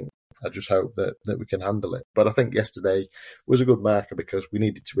 and I just hope that we can handle it. But I think yesterday was a good marker because we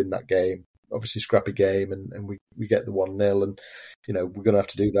needed to win that game. Obviously, scrappy game, and we get the 1-0, and we're going to have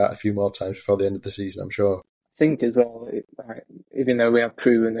to do that a few more times before the end of the season, I'm sure. I think as well, even though we have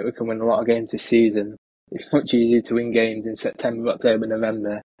proven that we can win a lot of games this season, it's much easier to win games in September, October,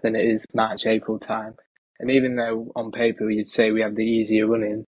 November than it is March, April time. And even though on paper you'd say we have the easier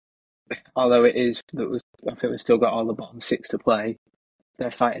running, although I think we've still got all the bottom 6 to play, they're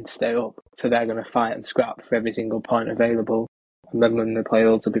fighting to stay up. So they're going to fight and scrap for every single point available. And then when the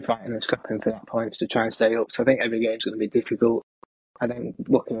playoffs will be fighting and scrapping for that points to try and stay up. So I think every game's going to be difficult. I don't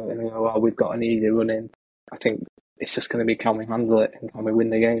look at it and go, well, we've got an easy run in. I think it's just going to be, can we handle it and can we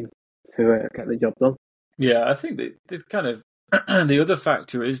win the game to get the job done? Yeah, I think that they've kind of... the other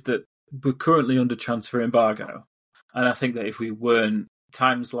factor is that we're currently under transfer embargo. And I think that if we weren't,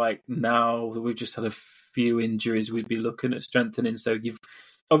 times like now, we've just had a few injuries, we'd be looking at strengthening. So you've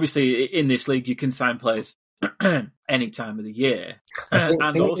obviously in this league, you can sign players any time of the year.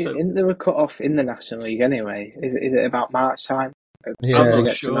 Isn't there a cut off in the National League anyway? Is it about March time? Yeah, I'm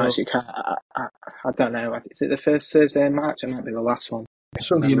not sure. March, I don't know. Is it the first Thursday in March? It might be the last one.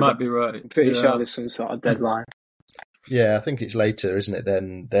 You might be right. I'm pretty sure there's some sort of deadline. Yeah, I think it's later, isn't it?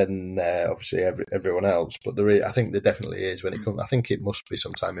 Than obviously everyone else. But I think there definitely is when it comes. I think it must be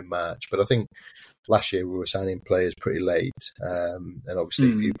sometime in March. But I think last year we were signing players pretty late, and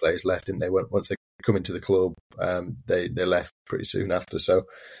obviously a few players left, and they went once they come into the club, they left pretty soon after. So,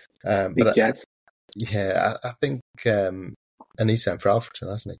 Big Jed. I think, and he's signed for Alfreton,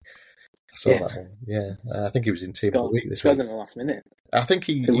 hasn't he? I saw that one. Yeah, I think he was in team of the week this week. In the last minute. I think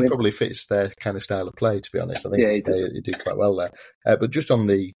he probably fits their kind of style of play, to be honest. I think he did quite well there. But just on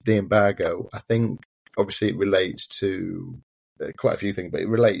the embargo, I think obviously it relates to quite a few things, but it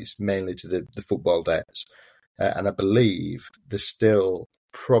relates mainly to the football debts. And I believe there's still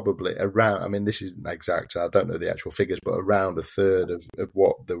probably around, I mean, this isn't exact, so I don't know the actual figures, but around a third of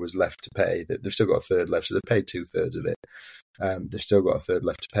what there was left to pay. They've still got a third left, so they've paid 2/3 of it. They've still got a third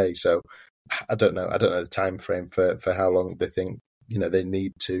left to pay. So I don't know the time frame for how long they think they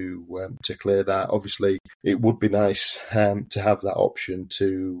need to clear that. Obviously, it would be nice to have that option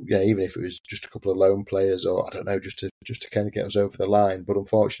to even if it was just a couple of loan players or I don't know, just to kind of get us over the line. But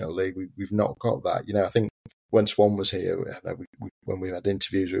unfortunately, we've not got that. I think when Swan was here, when we had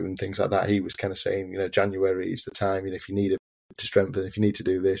interviews with him and things like that, he was kind of saying, January is the time. If you need to strengthen, if you need to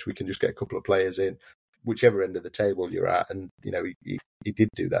do this, we can just get a couple of players in, whichever end of the table you're at. And he did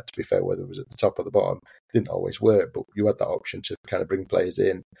do that, to be fair, whether it was at the top or the bottom. It didn't always work, but you had that option to kind of bring players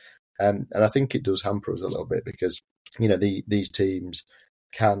in. And I think it does hamper us a little bit because these teams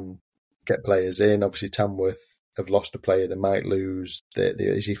can get players in. Obviously, Tamworth have lost a player. They might lose.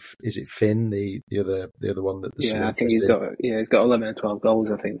 Is it Finn, the other one that? I think he's got 11 or 12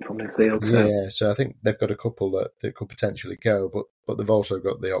 goals. I think from the field. So. Yeah, so I think they've got a couple that could potentially go, but they've also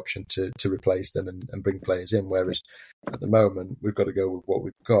got the option to replace them and bring players in. Whereas at the moment we've got to go with what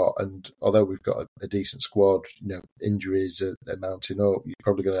we've got, and although we've got a decent squad, injuries are mounting up. You're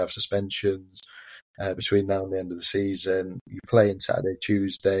probably going to have suspensions. Between now and the end of the season, you play in Saturday,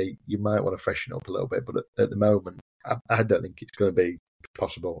 Tuesday, you might want to freshen up a little bit, but at the moment, I don't think it's going to be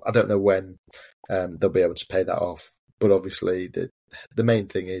possible. I don't know when they'll be able to pay that off, but obviously the main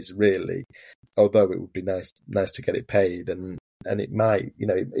thing is really, although it would be nice to get it paid, and it might,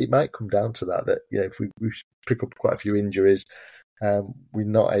 it might come down to that if we pick up quite a few injuries, we're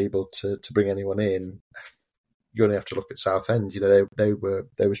not able to bring anyone in. You only have to look at Southend. They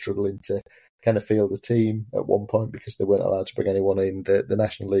were struggling to kind of field the team at one point because they weren't allowed to bring anyone in. The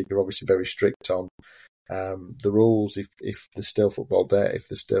National League are obviously very strict on the rules. If there's still football debt, if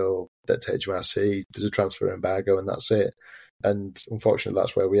there's still debt to HMRC, there's a transfer embargo and that's it. And unfortunately,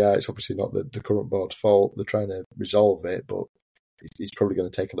 that's where we are. It's obviously not the current board's fault. They're trying to resolve it, but it's probably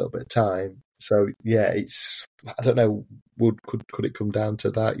going to take a little bit of time. So yeah, I don't know. Could it come down to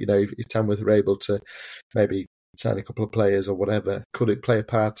that? If Tamworth are able to maybe sign a couple of players or whatever, could it play a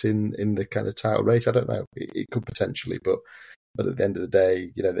part in the kind of title race? I don't know. It could potentially, but at the end of the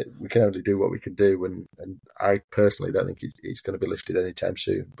day, we can only do what we can do, and I personally don't think it's going to be lifted anytime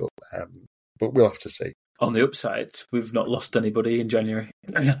soon. But we'll have to see. On the upside, we've not lost anybody in January.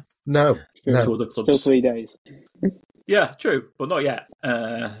 No. To other clubs. Still 3 days. Yeah, true, but not yet.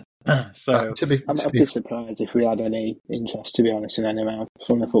 So I'd be surprised if we had any interest, to be honest, in any amount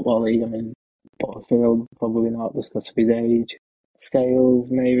from the Football League. I mean, Butterfield, probably not, just because of his age. Scales,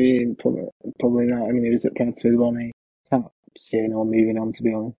 maybe, probably not. I mean, he was at Bradford, wasn't he? Can't see anyone moving on, to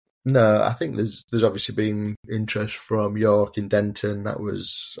be honest. No, I think there's obviously been interest from York in Denton. I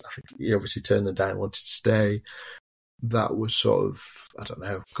think he obviously turned them down, wanted to stay. That was sort of, I don't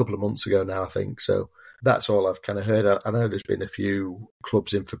know, a couple of months ago now, I think. So that's all I've kind of heard. I know there's been a few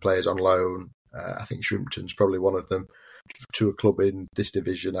clubs in for players on loan. I think Shrimpton's probably one of them. To a club in this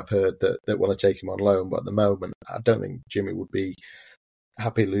division, I've heard that want to take him on loan, but at the moment, I don't think Jimmy would be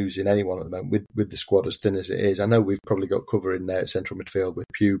happy losing anyone at the moment with the squad as thin as it is. I know we've probably got cover in there at central midfield with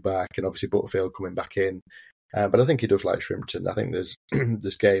Pugh back and obviously Butterfield coming back in. But I think he does like Shrimpton. I think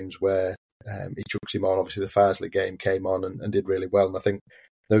there's games where he chucks him on. Obviously, the Farsley game came on and did really well. And I think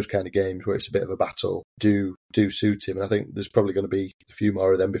those kind of games where it's a bit of a battle do suit him. And I think there's probably going to be a few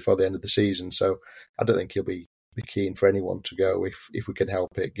more of them before the end of the season. So I don't think he'll be keen for anyone to go if we can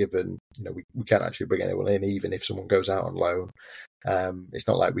help it, given we can't actually bring anyone in, even if someone goes out on loan. It's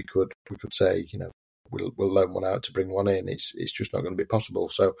not like we could say, we'll loan one out to bring one in. It's just not going to be possible.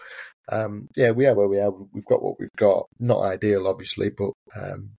 So, we are where we are. We've got what we've got. Not ideal, obviously, but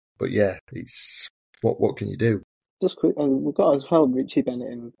yeah, it's what can you do? Just quick, we've got as well Richie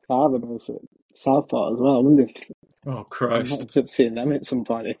Bennett and Carver both at Southport as well. I wonder if oh Christ, I might end up seeing them at some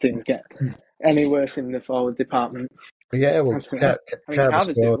point if things get any worse in the forward department. Yeah, well,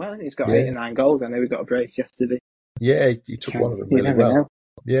 Carver's doing well. He's got 8 or 9 goals. I know he got a brace yesterday. Yeah, he took one of them really well. Know.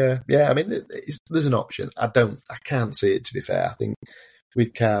 Yeah. I mean, there's an option. I can't see it, to be fair. I think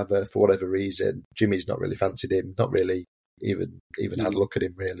with Carver, for whatever reason, Jimmy's not really fancied him. Not really even had a look at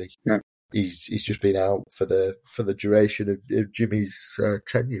him really. No. He's just been out for the duration of Jimmy's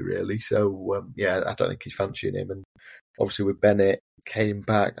tenure really. So I don't think he's fancying him. And obviously with Bennett came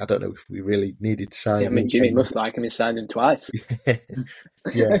back, I don't know if we really needed to sign him. I mean, Jimmy must like him. He signed him twice.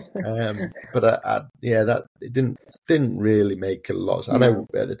 Yeah. But that it didn't really make a lot of sense. I know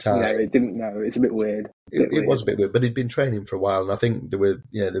at the time. No, it didn't. No, it's a bit weird. It was a bit weird, but he'd been training for a while, and I think there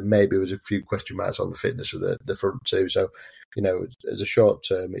maybe was a few question marks on the fitness of the front two. So, as a short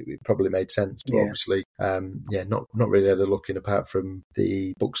term, it probably made sense. But obviously, not really other looking apart from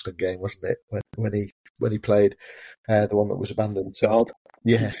the Buxton game, wasn't it? When he played the one that was abandoned. So,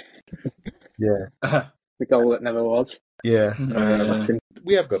 yeah. The goal that never was. Yeah.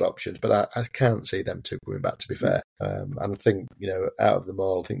 We have got options, but I can't see them two coming back, to be fair. And I think, out of them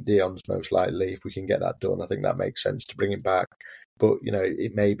all, I think Dion's most likely. If we can get that done, I think that makes sense to bring him back. But,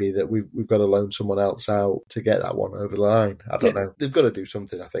 it may be that we've got to loan someone else out to get that one over the line. I don't know. They've got to do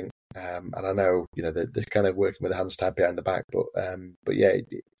something, I think. And I know, they're kind of working with the hands tied behind the back. But yeah,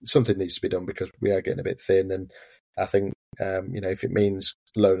 something needs to be done because we are getting a bit thin. And I think, if it means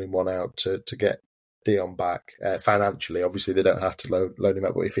loaning one out to get Dion back financially, obviously they don't have to loan him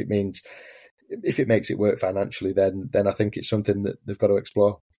out. But if it makes it work financially, then I think it's something that they've got to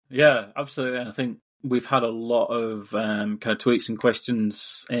explore. Yeah, absolutely. And I think we've had a lot of kind of tweets and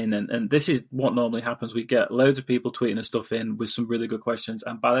questions in, and this is what normally happens. We get loads of people tweeting us stuff in with some really good questions,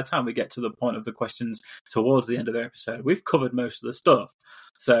 and by the time we get to the point of the questions towards the end of the episode, we've covered most of the stuff.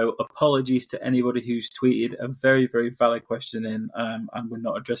 So apologies to anybody who's tweeted a very, very valid question in, and we're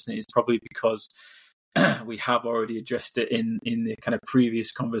not addressing it. It's probably because we have already addressed it in the kind of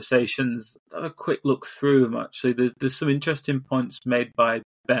previous conversations. Have a quick look through them, actually. There's some interesting points made by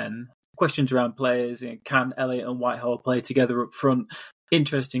Ben. Questions around players. Can Elliott and Whitehall play together up front?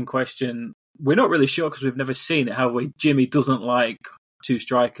 Interesting question. We're not really sure because we've never seen it, have we? Jimmy doesn't like two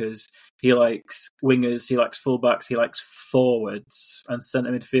strikers. He likes wingers, he likes fullbacks, he likes forwards and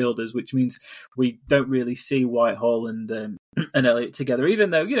centre midfielders, which means we don't really see Whitehall and Elliott together,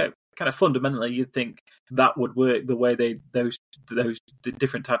 even though, kind of fundamentally you'd think that would work the way those the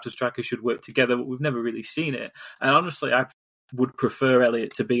different types of strikers should work together, but we've never really seen it. And honestly, I would prefer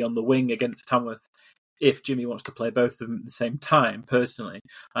Elliott to be on the wing against Tamworth if Jimmy wants to play both of them at the same time, personally.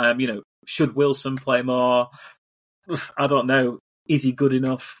 Should Wilson play more? I don't know. Is he good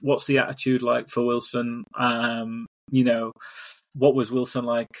enough? What's the attitude like for Wilson? What was Wilson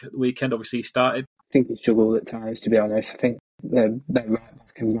like the weekend? Obviously, he started. I think he struggled at times, to be honest. I think they're right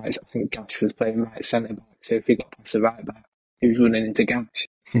back and right. I think Gash was playing right centre back, so if he got past the right back, he was running into Gash.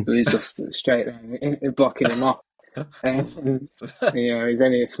 So he's just straight there, blocking him off. He's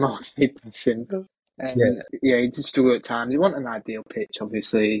only a small kid passing. He did struggle at times. He wasn't an ideal pitch,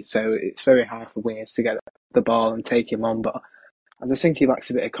 obviously, so it's very hard for wingers to get the ball and take him on. But I just think he lacks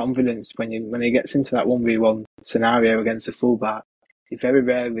a bit of confidence when he gets into that 1v1 scenario against a fullback. He very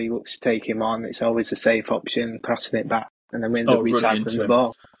rarely looks to take him on. It's always a safe option, passing it back, and then we end up recycling the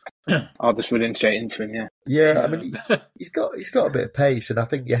ball. Or just running straight into him, I mean, he's got a bit of pace, and I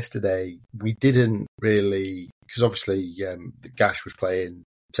think yesterday we didn't really, because obviously Gash was playing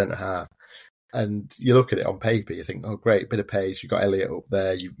centre half, and you look at it on paper, you think, oh great, bit of pace. You've got Elliott up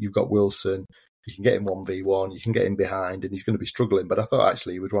there, you've got Wilson. You can get him 1v1, you can get him behind, and he's going to be struggling. But I thought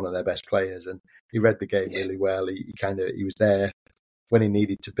actually he was one of their best players, and he read the game really well. He was there when he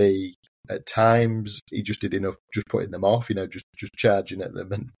needed to be. At times, he just did enough, just putting them off, just charging at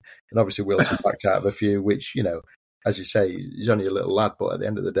them. And obviously Wilson backed out of a few, which, as you say, he's only a little lad, but at the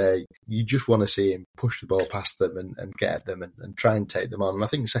end of the day, you just want to see him push the ball past them and get at them and try and take them on. And I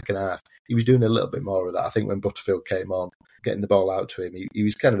think the second half, he was doing a little bit more of that. I think when Butterfield came on, getting the ball out to him, he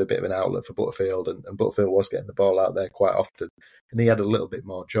was kind of a bit of an outlet for Butterfield, and Butterfield was getting the ball out there quite often, and he had a little bit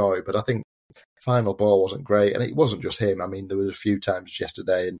more joy. But I think final ball wasn't great, and it wasn't just him. I mean, there was a few times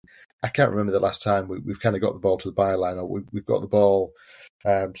yesterday, and I can't remember the last time we've kind of got the ball to the byline, or we've got the ball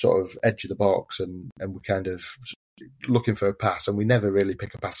sort of edge of the box, and we're kind of looking for a pass, and we never really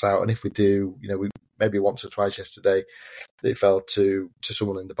pick a pass out. And if we do, we maybe once or twice yesterday, it fell to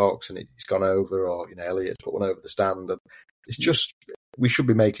someone in the box, and it's gone over, or Elliott's put one over the stand. And it's just, we should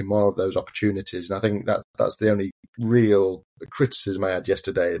be making more of those opportunities, and I think that's the only real criticism I had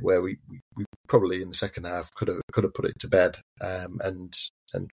yesterday, where we probably in the second half could have put it to bed, and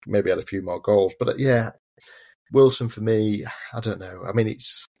maybe had a few more goals. But Wilson for me, I don't know. I mean,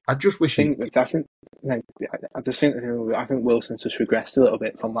 I just wish I think Wilson's just regressed a little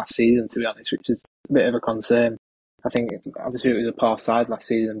bit from last season, to be honest, which is a bit of a concern. I think obviously it was a poor side last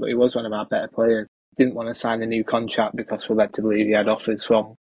season, but he was one of our better players. Didn't want to sign a new contract because we're led to believe he had offers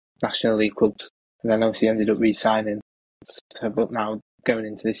from National League clubs, and then obviously ended up re-signing. But now going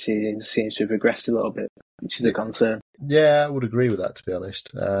into this season, he seems to have regressed a little bit, which is a concern. Yeah, I would agree with that, to be honest.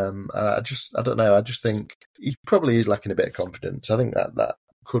 I don't know. I just think he probably is lacking a bit of confidence. I think that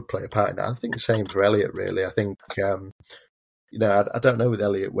could play a part in that. I think the same for Elliott, really. I think, I don't know with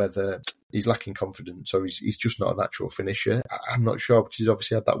Elliott whether he's lacking confidence or he's just not a natural finisher. I'm not sure, because he's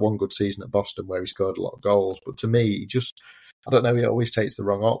obviously had that one good season at Boston where he scored a lot of goals. But to me, I don't know, he always takes the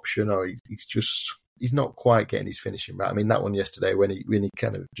wrong option, or he's not quite getting his finishing right. I mean, that one yesterday when he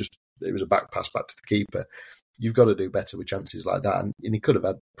kind of it was a back pass back to the keeper. You've got to do better with chances like that. And he could have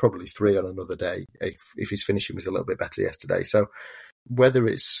had probably 3 on another day if his finishing was a little bit better yesterday. So whether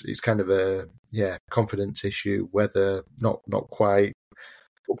it's kind of a confidence issue, whether not quite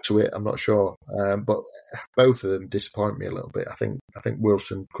up to it, I'm not sure. But both of them disappoint me a little bit. I think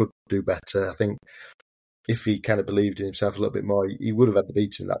Wilson could do better. I think if he kind of believed in himself a little bit more, he would have had the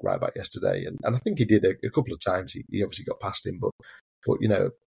beating that right back yesterday. And I think he did a couple of times. He obviously got past him, but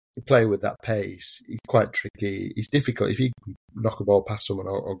to play with that pace, he's quite tricky. It's difficult if you knock a ball past someone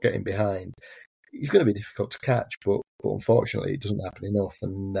or get him behind. He's going to be difficult to catch, but unfortunately, it doesn't happen enough.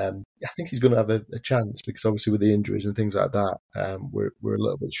 And I think he's going to have a chance, because obviously with the injuries and things like that, we're a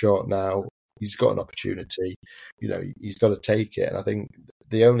little bit short now. He's got an opportunity, he's got to take it. And I think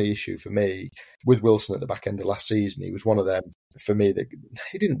the only issue for me with Wilson at the back end of last season, he was one of them for me that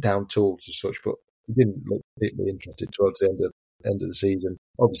he didn't down tools as such, but he didn't look particularly interested towards the end of the season.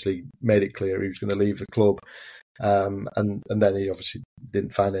 Obviously made it clear he was going to leave the club, and then he obviously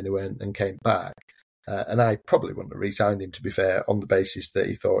didn't find anywhere and came back. And I probably wouldn't have re-signed him, to be fair, on the basis that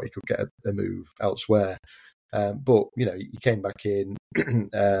he thought he could get a move elsewhere. But he came back in,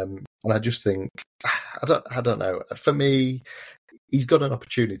 and I just think I don't know. For me, he's got an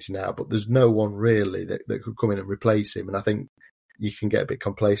opportunity now, but there's no one really that could come in and replace him. And I think you can get a bit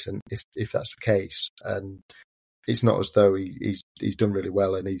complacent if that's the case. And it's not as though he's done really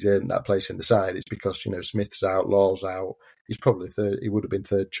well and he's earned that place in the side. It's because Smith's out, Law's out. He's probably third. He would have been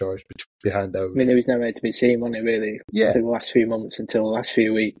third choice behind those. I mean, there was nowhere to be seen, wasn't it? Really, yeah. The last few months until the last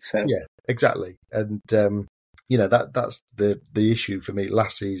few weeks. So. Yeah, exactly. And that's the issue for me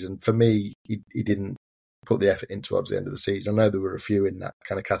last season. For me, he didn't put the effort in towards the end of the season. I know there were a few in that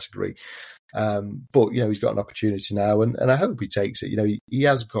kind of category, but he's got an opportunity now, and I hope he takes it. He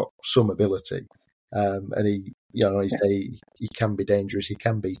has got some ability, and he. On his day, he can be dangerous. He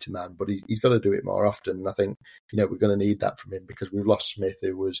can beat a man, but he's got to do it more often. And I think we're going to need that from him, because we've lost Smith,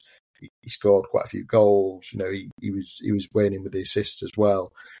 who he scored quite a few goals. He was winning with the assists as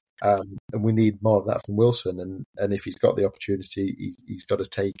well. And we need more of that from Wilson. And if he's got the opportunity, he's got to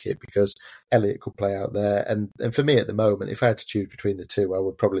take it, because Elliott could play out there. And for me at the moment, if I had to choose between the two, I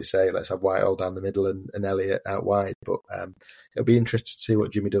would probably say let's have Whitehall down the middle and Elliott out wide. But it'll be interesting to see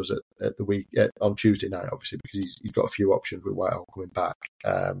what Jimmy does at the week on Tuesday night, obviously, because he's got a few options with Whitehall coming back.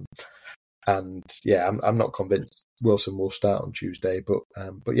 And yeah, I'm not convinced Wilson will start on Tuesday, but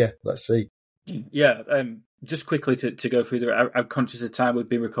yeah, let's see. Yeah, just quickly to go through I'm conscious of time. We've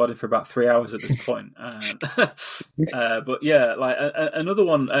been recording for about 3 hours at this point. But yeah, like another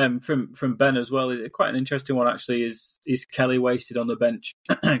one from Ben as well. Quite an interesting one actually. Is Kelly wasted on the bench?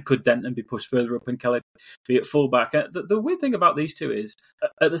 Could Denton be pushed further up and Kelly be at fullback? The weird thing about these two is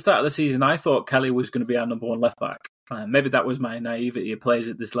at the start of the season, I thought Kelly was going to be our number one left back. Maybe that was my naivety. He plays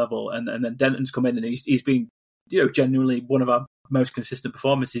at this level, and then Denton's come in and he's been genuinely one of our most consistent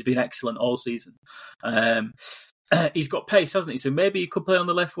performance. He's been excellent all season. He's got pace, hasn't he? So maybe he could play on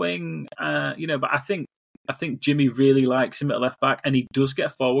the left wing, but I think I think Jimmy really likes him at left back, and he does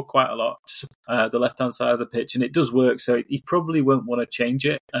get forward quite a lot, the left-hand side of the pitch, and it does work, so he probably won't want to change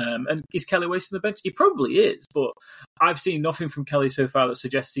it. And is Kelly wasting the bench? He probably is, but I've seen nothing from Kelly so far that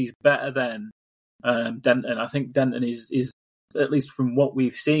suggests he's better than Denton. I think Denton is, at least from what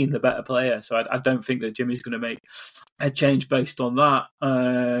we've seen, the better player. So I don't think that Jimmy's going to make a change based on that.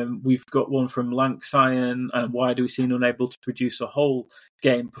 We've got one from Lancashire, and why do we seem unable to produce a whole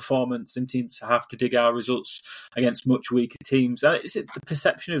game performance and teams to have to dig our results against much weaker teams? Is it the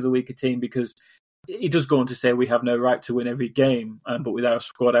perception of the weaker team? Because he does go on to say we have no right to win every game, but with our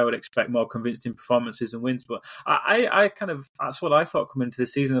squad, I would expect more convincing performances and wins. But I kind of, that's what I thought coming into the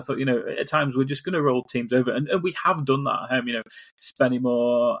season. I thought, at times we're just going to roll teams over, and we have done that at home.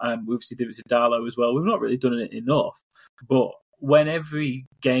 Spennymoor, we obviously did it to Darlow as well. We've not really done it enough, but when every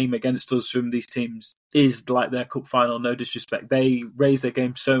game against us from these teams is like their cup final, no disrespect, they raise their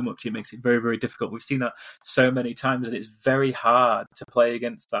game so much, it makes it very, very difficult. We've seen that so many times, and it's very hard to play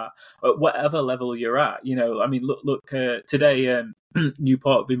against that at whatever level you're at. Look today,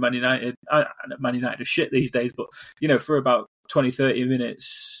 Newport v Man United. Man United are shit these days, but for about 20, 30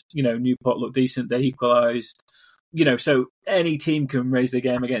 minutes, Newport looked decent. They equalised. So any team can raise their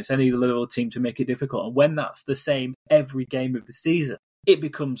game against any level team to make it difficult. And when that's the same every game of the season, it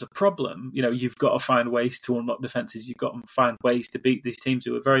becomes a problem. You've got to find ways to unlock defences. You've got to find ways to beat these teams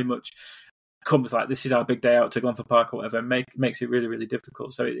who are very much comes like, this is our big day out to Glenford Park or whatever, makes it really, really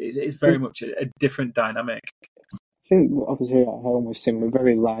difficult. So it's very much a different dynamic. I think obviously at home we're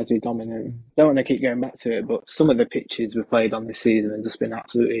very largely dominant. Don't want to keep going back to it, but some of the pitches we've played on this season have just been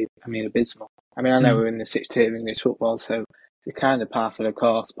absolutely, abysmal. I know we're in the 6th tier of English football, so it's kind of par for the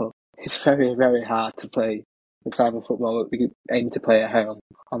course, but it's very, very hard to play the type of football that we aim to play at home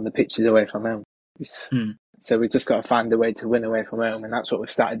on the pitches away from home. So we've just got to find a way to win away from home, and that's what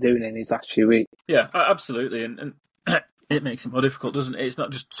we've started doing in these last few weeks. Yeah, absolutely, and it makes it more difficult, doesn't it? It's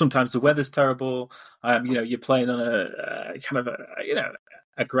not just sometimes the weather's terrible. You're playing on a kind of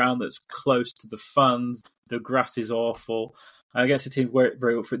a ground that's close to the fans. The grass is awful. I guess the team work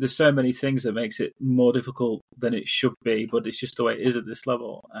very well for it. There's so many things that makes it more difficult than it should be, but it's just the way it is at this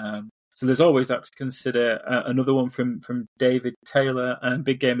level. So there's always that to consider. Another one from David Taylor.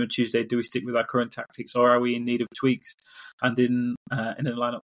 Big game on Tuesday. Do we stick with our current tactics, or are we in need of tweaks? And in a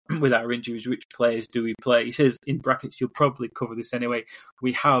lineup with our injuries, which players do we play? He says in brackets, you'll probably cover this anyway.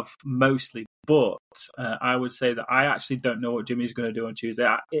 We have mostly, but I would say that I actually don't know what Jimmy's going to do on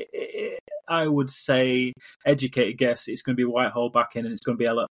Tuesday. I would say, educated guess, it's going to be Whitehall back in, and it's going to be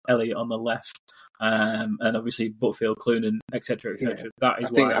Elliott on the left, and obviously Butfield, Clunan, etc., etc. Yeah. That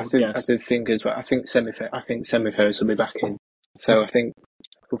is what I would guess. I did think as well. I think Semi-Ferris will be back in, so I think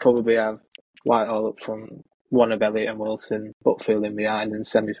we'll probably have Whitehall up front, one of Elliott and Wilson, Butfield in behind, and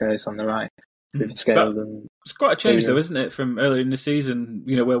Semi-Ferris on the right. It's quite a change, though, isn't it, from earlier in the season?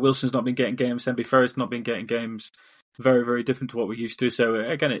 Where Wilson's not been getting games, Semi-Ferris not been getting games. Very, very different to what we're used to. So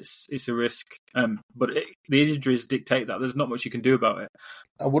again, it's a risk. But the injuries dictate that. There's not much you can do about it.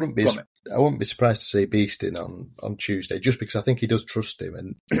 I wouldn't be surprised to see Beast in on Tuesday, just because I think he does trust him,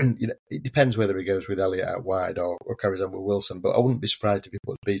 and it depends whether he goes with Elliott out wide or carries on with Wilson. But I wouldn't be surprised if he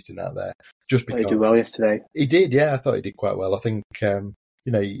puts Beast in out there, just because he did well yesterday. He did, yeah. I thought he did quite well. I think he had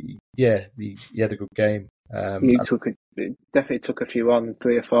a good game. He definitely took a few on,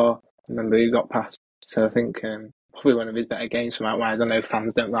 3 or 4. I remember he got past. So I think probably one of his better games from out wide. I don't know if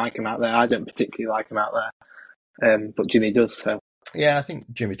fans don't like him out there. I don't particularly like him out there, but Jimmy does. So yeah, I think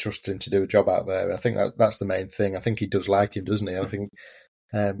Jimmy trusts him to do a job out there. I think that's the main thing. I think he does like him, doesn't he? I think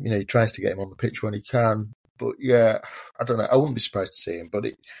he tries to get him on the pitch when he can. But yeah, I don't know. I wouldn't be surprised to see him. But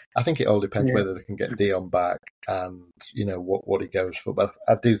I think it all depends whether they can get Dion back and what he goes for. But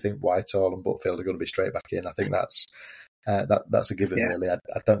I do think Whitehall and Butfield are going to be straight back in. I think that's a given, really. I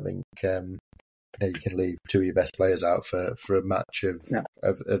don't think. You can leave 2 of your best players out for a match of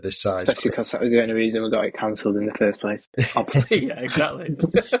this size. Especially because that was the only reason we got it cancelled in the first place. Yeah, exactly.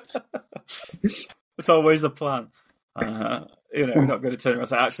 It's always the plan. We're not going to turn around and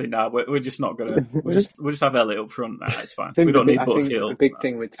say, actually, no, we're just not going to. We'll just have Elliott up front. Nah, it's fine. We don't need Butfield. The big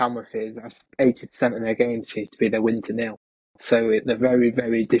thing with Tamworth is 80% of their games seems to be their win to 0. So they're very,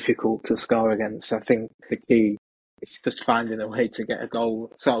 very difficult to score against. I think the key is just finding a way to get a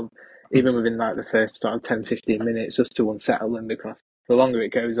goal. So even within the first 10-15 minutes, just to unsettle them, because the longer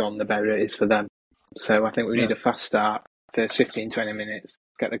it goes on, the better it is for them. So I think we need a fast start, first 15-20 minutes,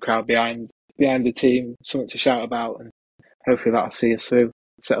 get the crowd behind the team, something to shout about, and hopefully that'll see us through.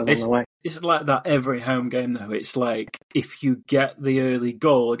 settled on the way. It's like that every home game, though. It's like if you get the early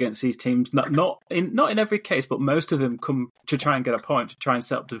goal against these teams, not in every case, but most of them come to try and get a point, to try and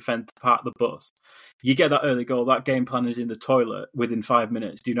set up to defend to part the bus. You get that early goal, that game plan is in the toilet within 5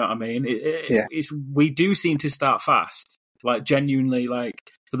 minutes. Do you know what I mean? We do seem to start fast. Like, genuinely, like,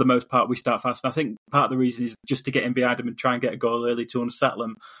 for the most part, we start fast. And I think part of the reason is just to get in behind them and try and get a goal early to unsettle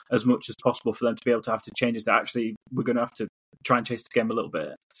them as much as possible for them to be able to have to change it. Actually, we're going to have to try and chase the game a little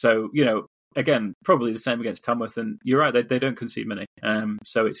bit. So, again, probably the same against Tamworth. And you're right, they don't concede many.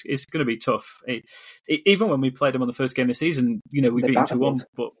 So it's going to be tough. Even when we played them on the first game of the season, we beat them 2-1,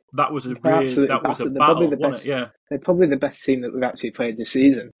 but that was a battle, wasn't it? Yeah. They're probably the best team that we've actually played this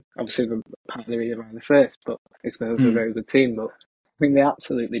season. Obviously, we're part of the reason around the first, but it's going to be a very good team. But I think they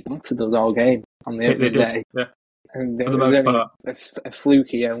absolutely battered us all game on the opening day. Yeah. And for the most part. A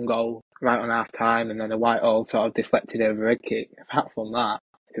fluky own goal right on half time, and then a Whitehall sort of deflected over a kick. Apart from that,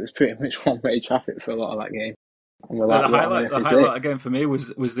 it was pretty much one-way traffic for a lot of that game. And the highlight again for me was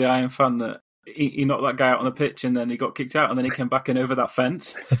the Iron fan that he knocked that guy out on the pitch, and then he got kicked out, and then he came back in over that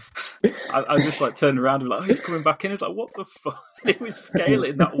fence. I just turned around and was like, he's coming back in. It's like, what the fuck? He was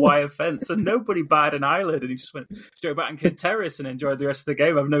scaling that wire fence, and nobody batted an eyelid, and he just went straight back and kid terrace and enjoyed the rest of the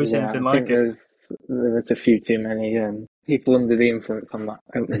game. I've never seen anything like it. There was a few too many people under the influence on that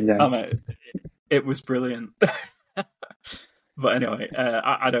opening day. It was brilliant. But anyway,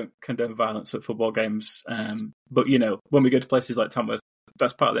 I don't condone violence at football games. But, when we go to places like Tamworth,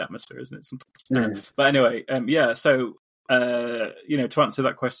 that's part of the atmosphere, isn't it? Sometimes. But anyway, so, to answer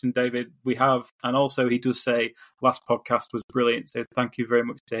that question, David, we have, and also he does say, last podcast was brilliant. So thank you very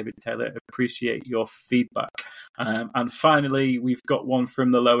much, David Taylor. Appreciate your feedback. And finally, we've got one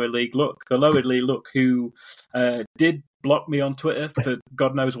from the Lower League Look. The Lower League Look, who did block me on Twitter for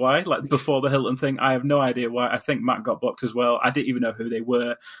God knows why, like before the Hilton thing. I have no idea why. I think Matt got blocked as well. I didn't even know who they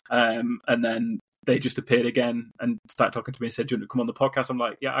were. And then they just appeared again and started talking to me and said, do you want to come on the podcast? I'm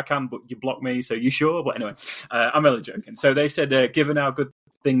like, yeah, I can, but you blocked me, so you sure? But anyway, I'm only joking. So they said, given how good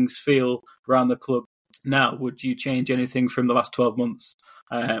things feel around the club now, would you change anything from the last 12 months?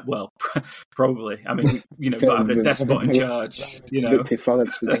 Well, probably. I mean, not having a despot in charge,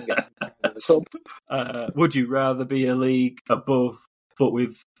 would you rather be a league above, but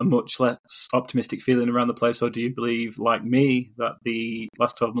with a much less optimistic feeling around the place, or do you believe, like me, that the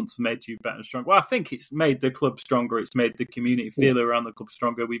last 12 months have made you better and stronger? Well, I think it's made the club stronger. It's made the community feel around the club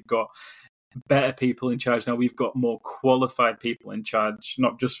stronger. We've got better people in charge now. We've got more qualified people in charge,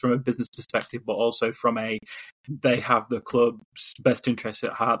 not just from a business perspective, but also from they have the club's best interests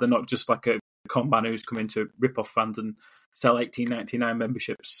at heart. They're not just like a con man who's come in to rip off fans and sell $18.99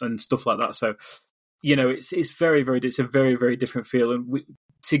 memberships and stuff like that. So, it's very, very, it's a very, very different feel. And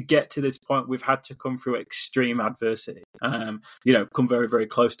to get to this point, we've had to come through extreme adversity, come very, very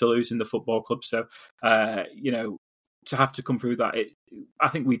close to losing the football club. So, to have to come through that, I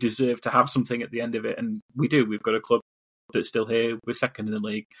think we deserve to have something at the end of it. And we do. We've got a club that's still here. We're second in the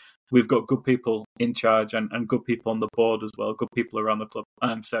league. We've got good people in charge and good people on the board as well, good people around the club.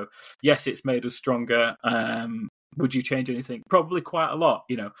 So, yes, it's made us stronger. Would you change anything? Probably quite a lot,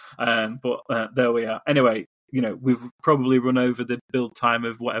 but there we are. Anyway, we've probably run over the build time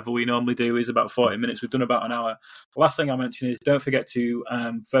of whatever we normally do is about 40 minutes. We've done about an hour. The last thing I'll mention is don't forget to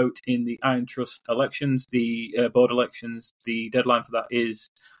vote in the Iron Trust elections, the board elections. The deadline for that is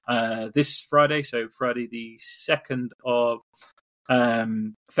this Friday, so Friday the 2nd of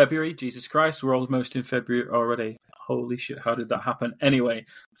February. Jesus Christ, we're almost in February already. Holy shit, how did that happen? Anyway,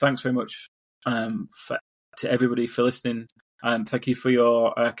 thanks very much to everybody for listening. And thank you for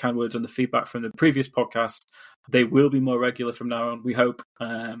your kind words on the feedback from the previous podcast. They will be more regular from now on, we hope.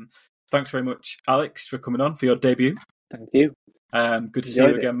 Thanks very much, Alex, for coming on for your debut. Thank you. Good to see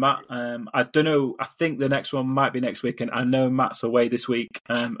you again, Matt. I don't know. I think the next one might be next week, and I know Matt's away this week.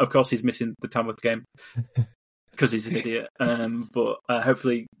 Of course, he's missing the Tamworth game because he's an idiot. But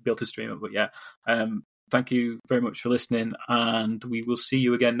hopefully be able to stream it. But yeah, thank you very much for listening, and we will see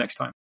you again next time.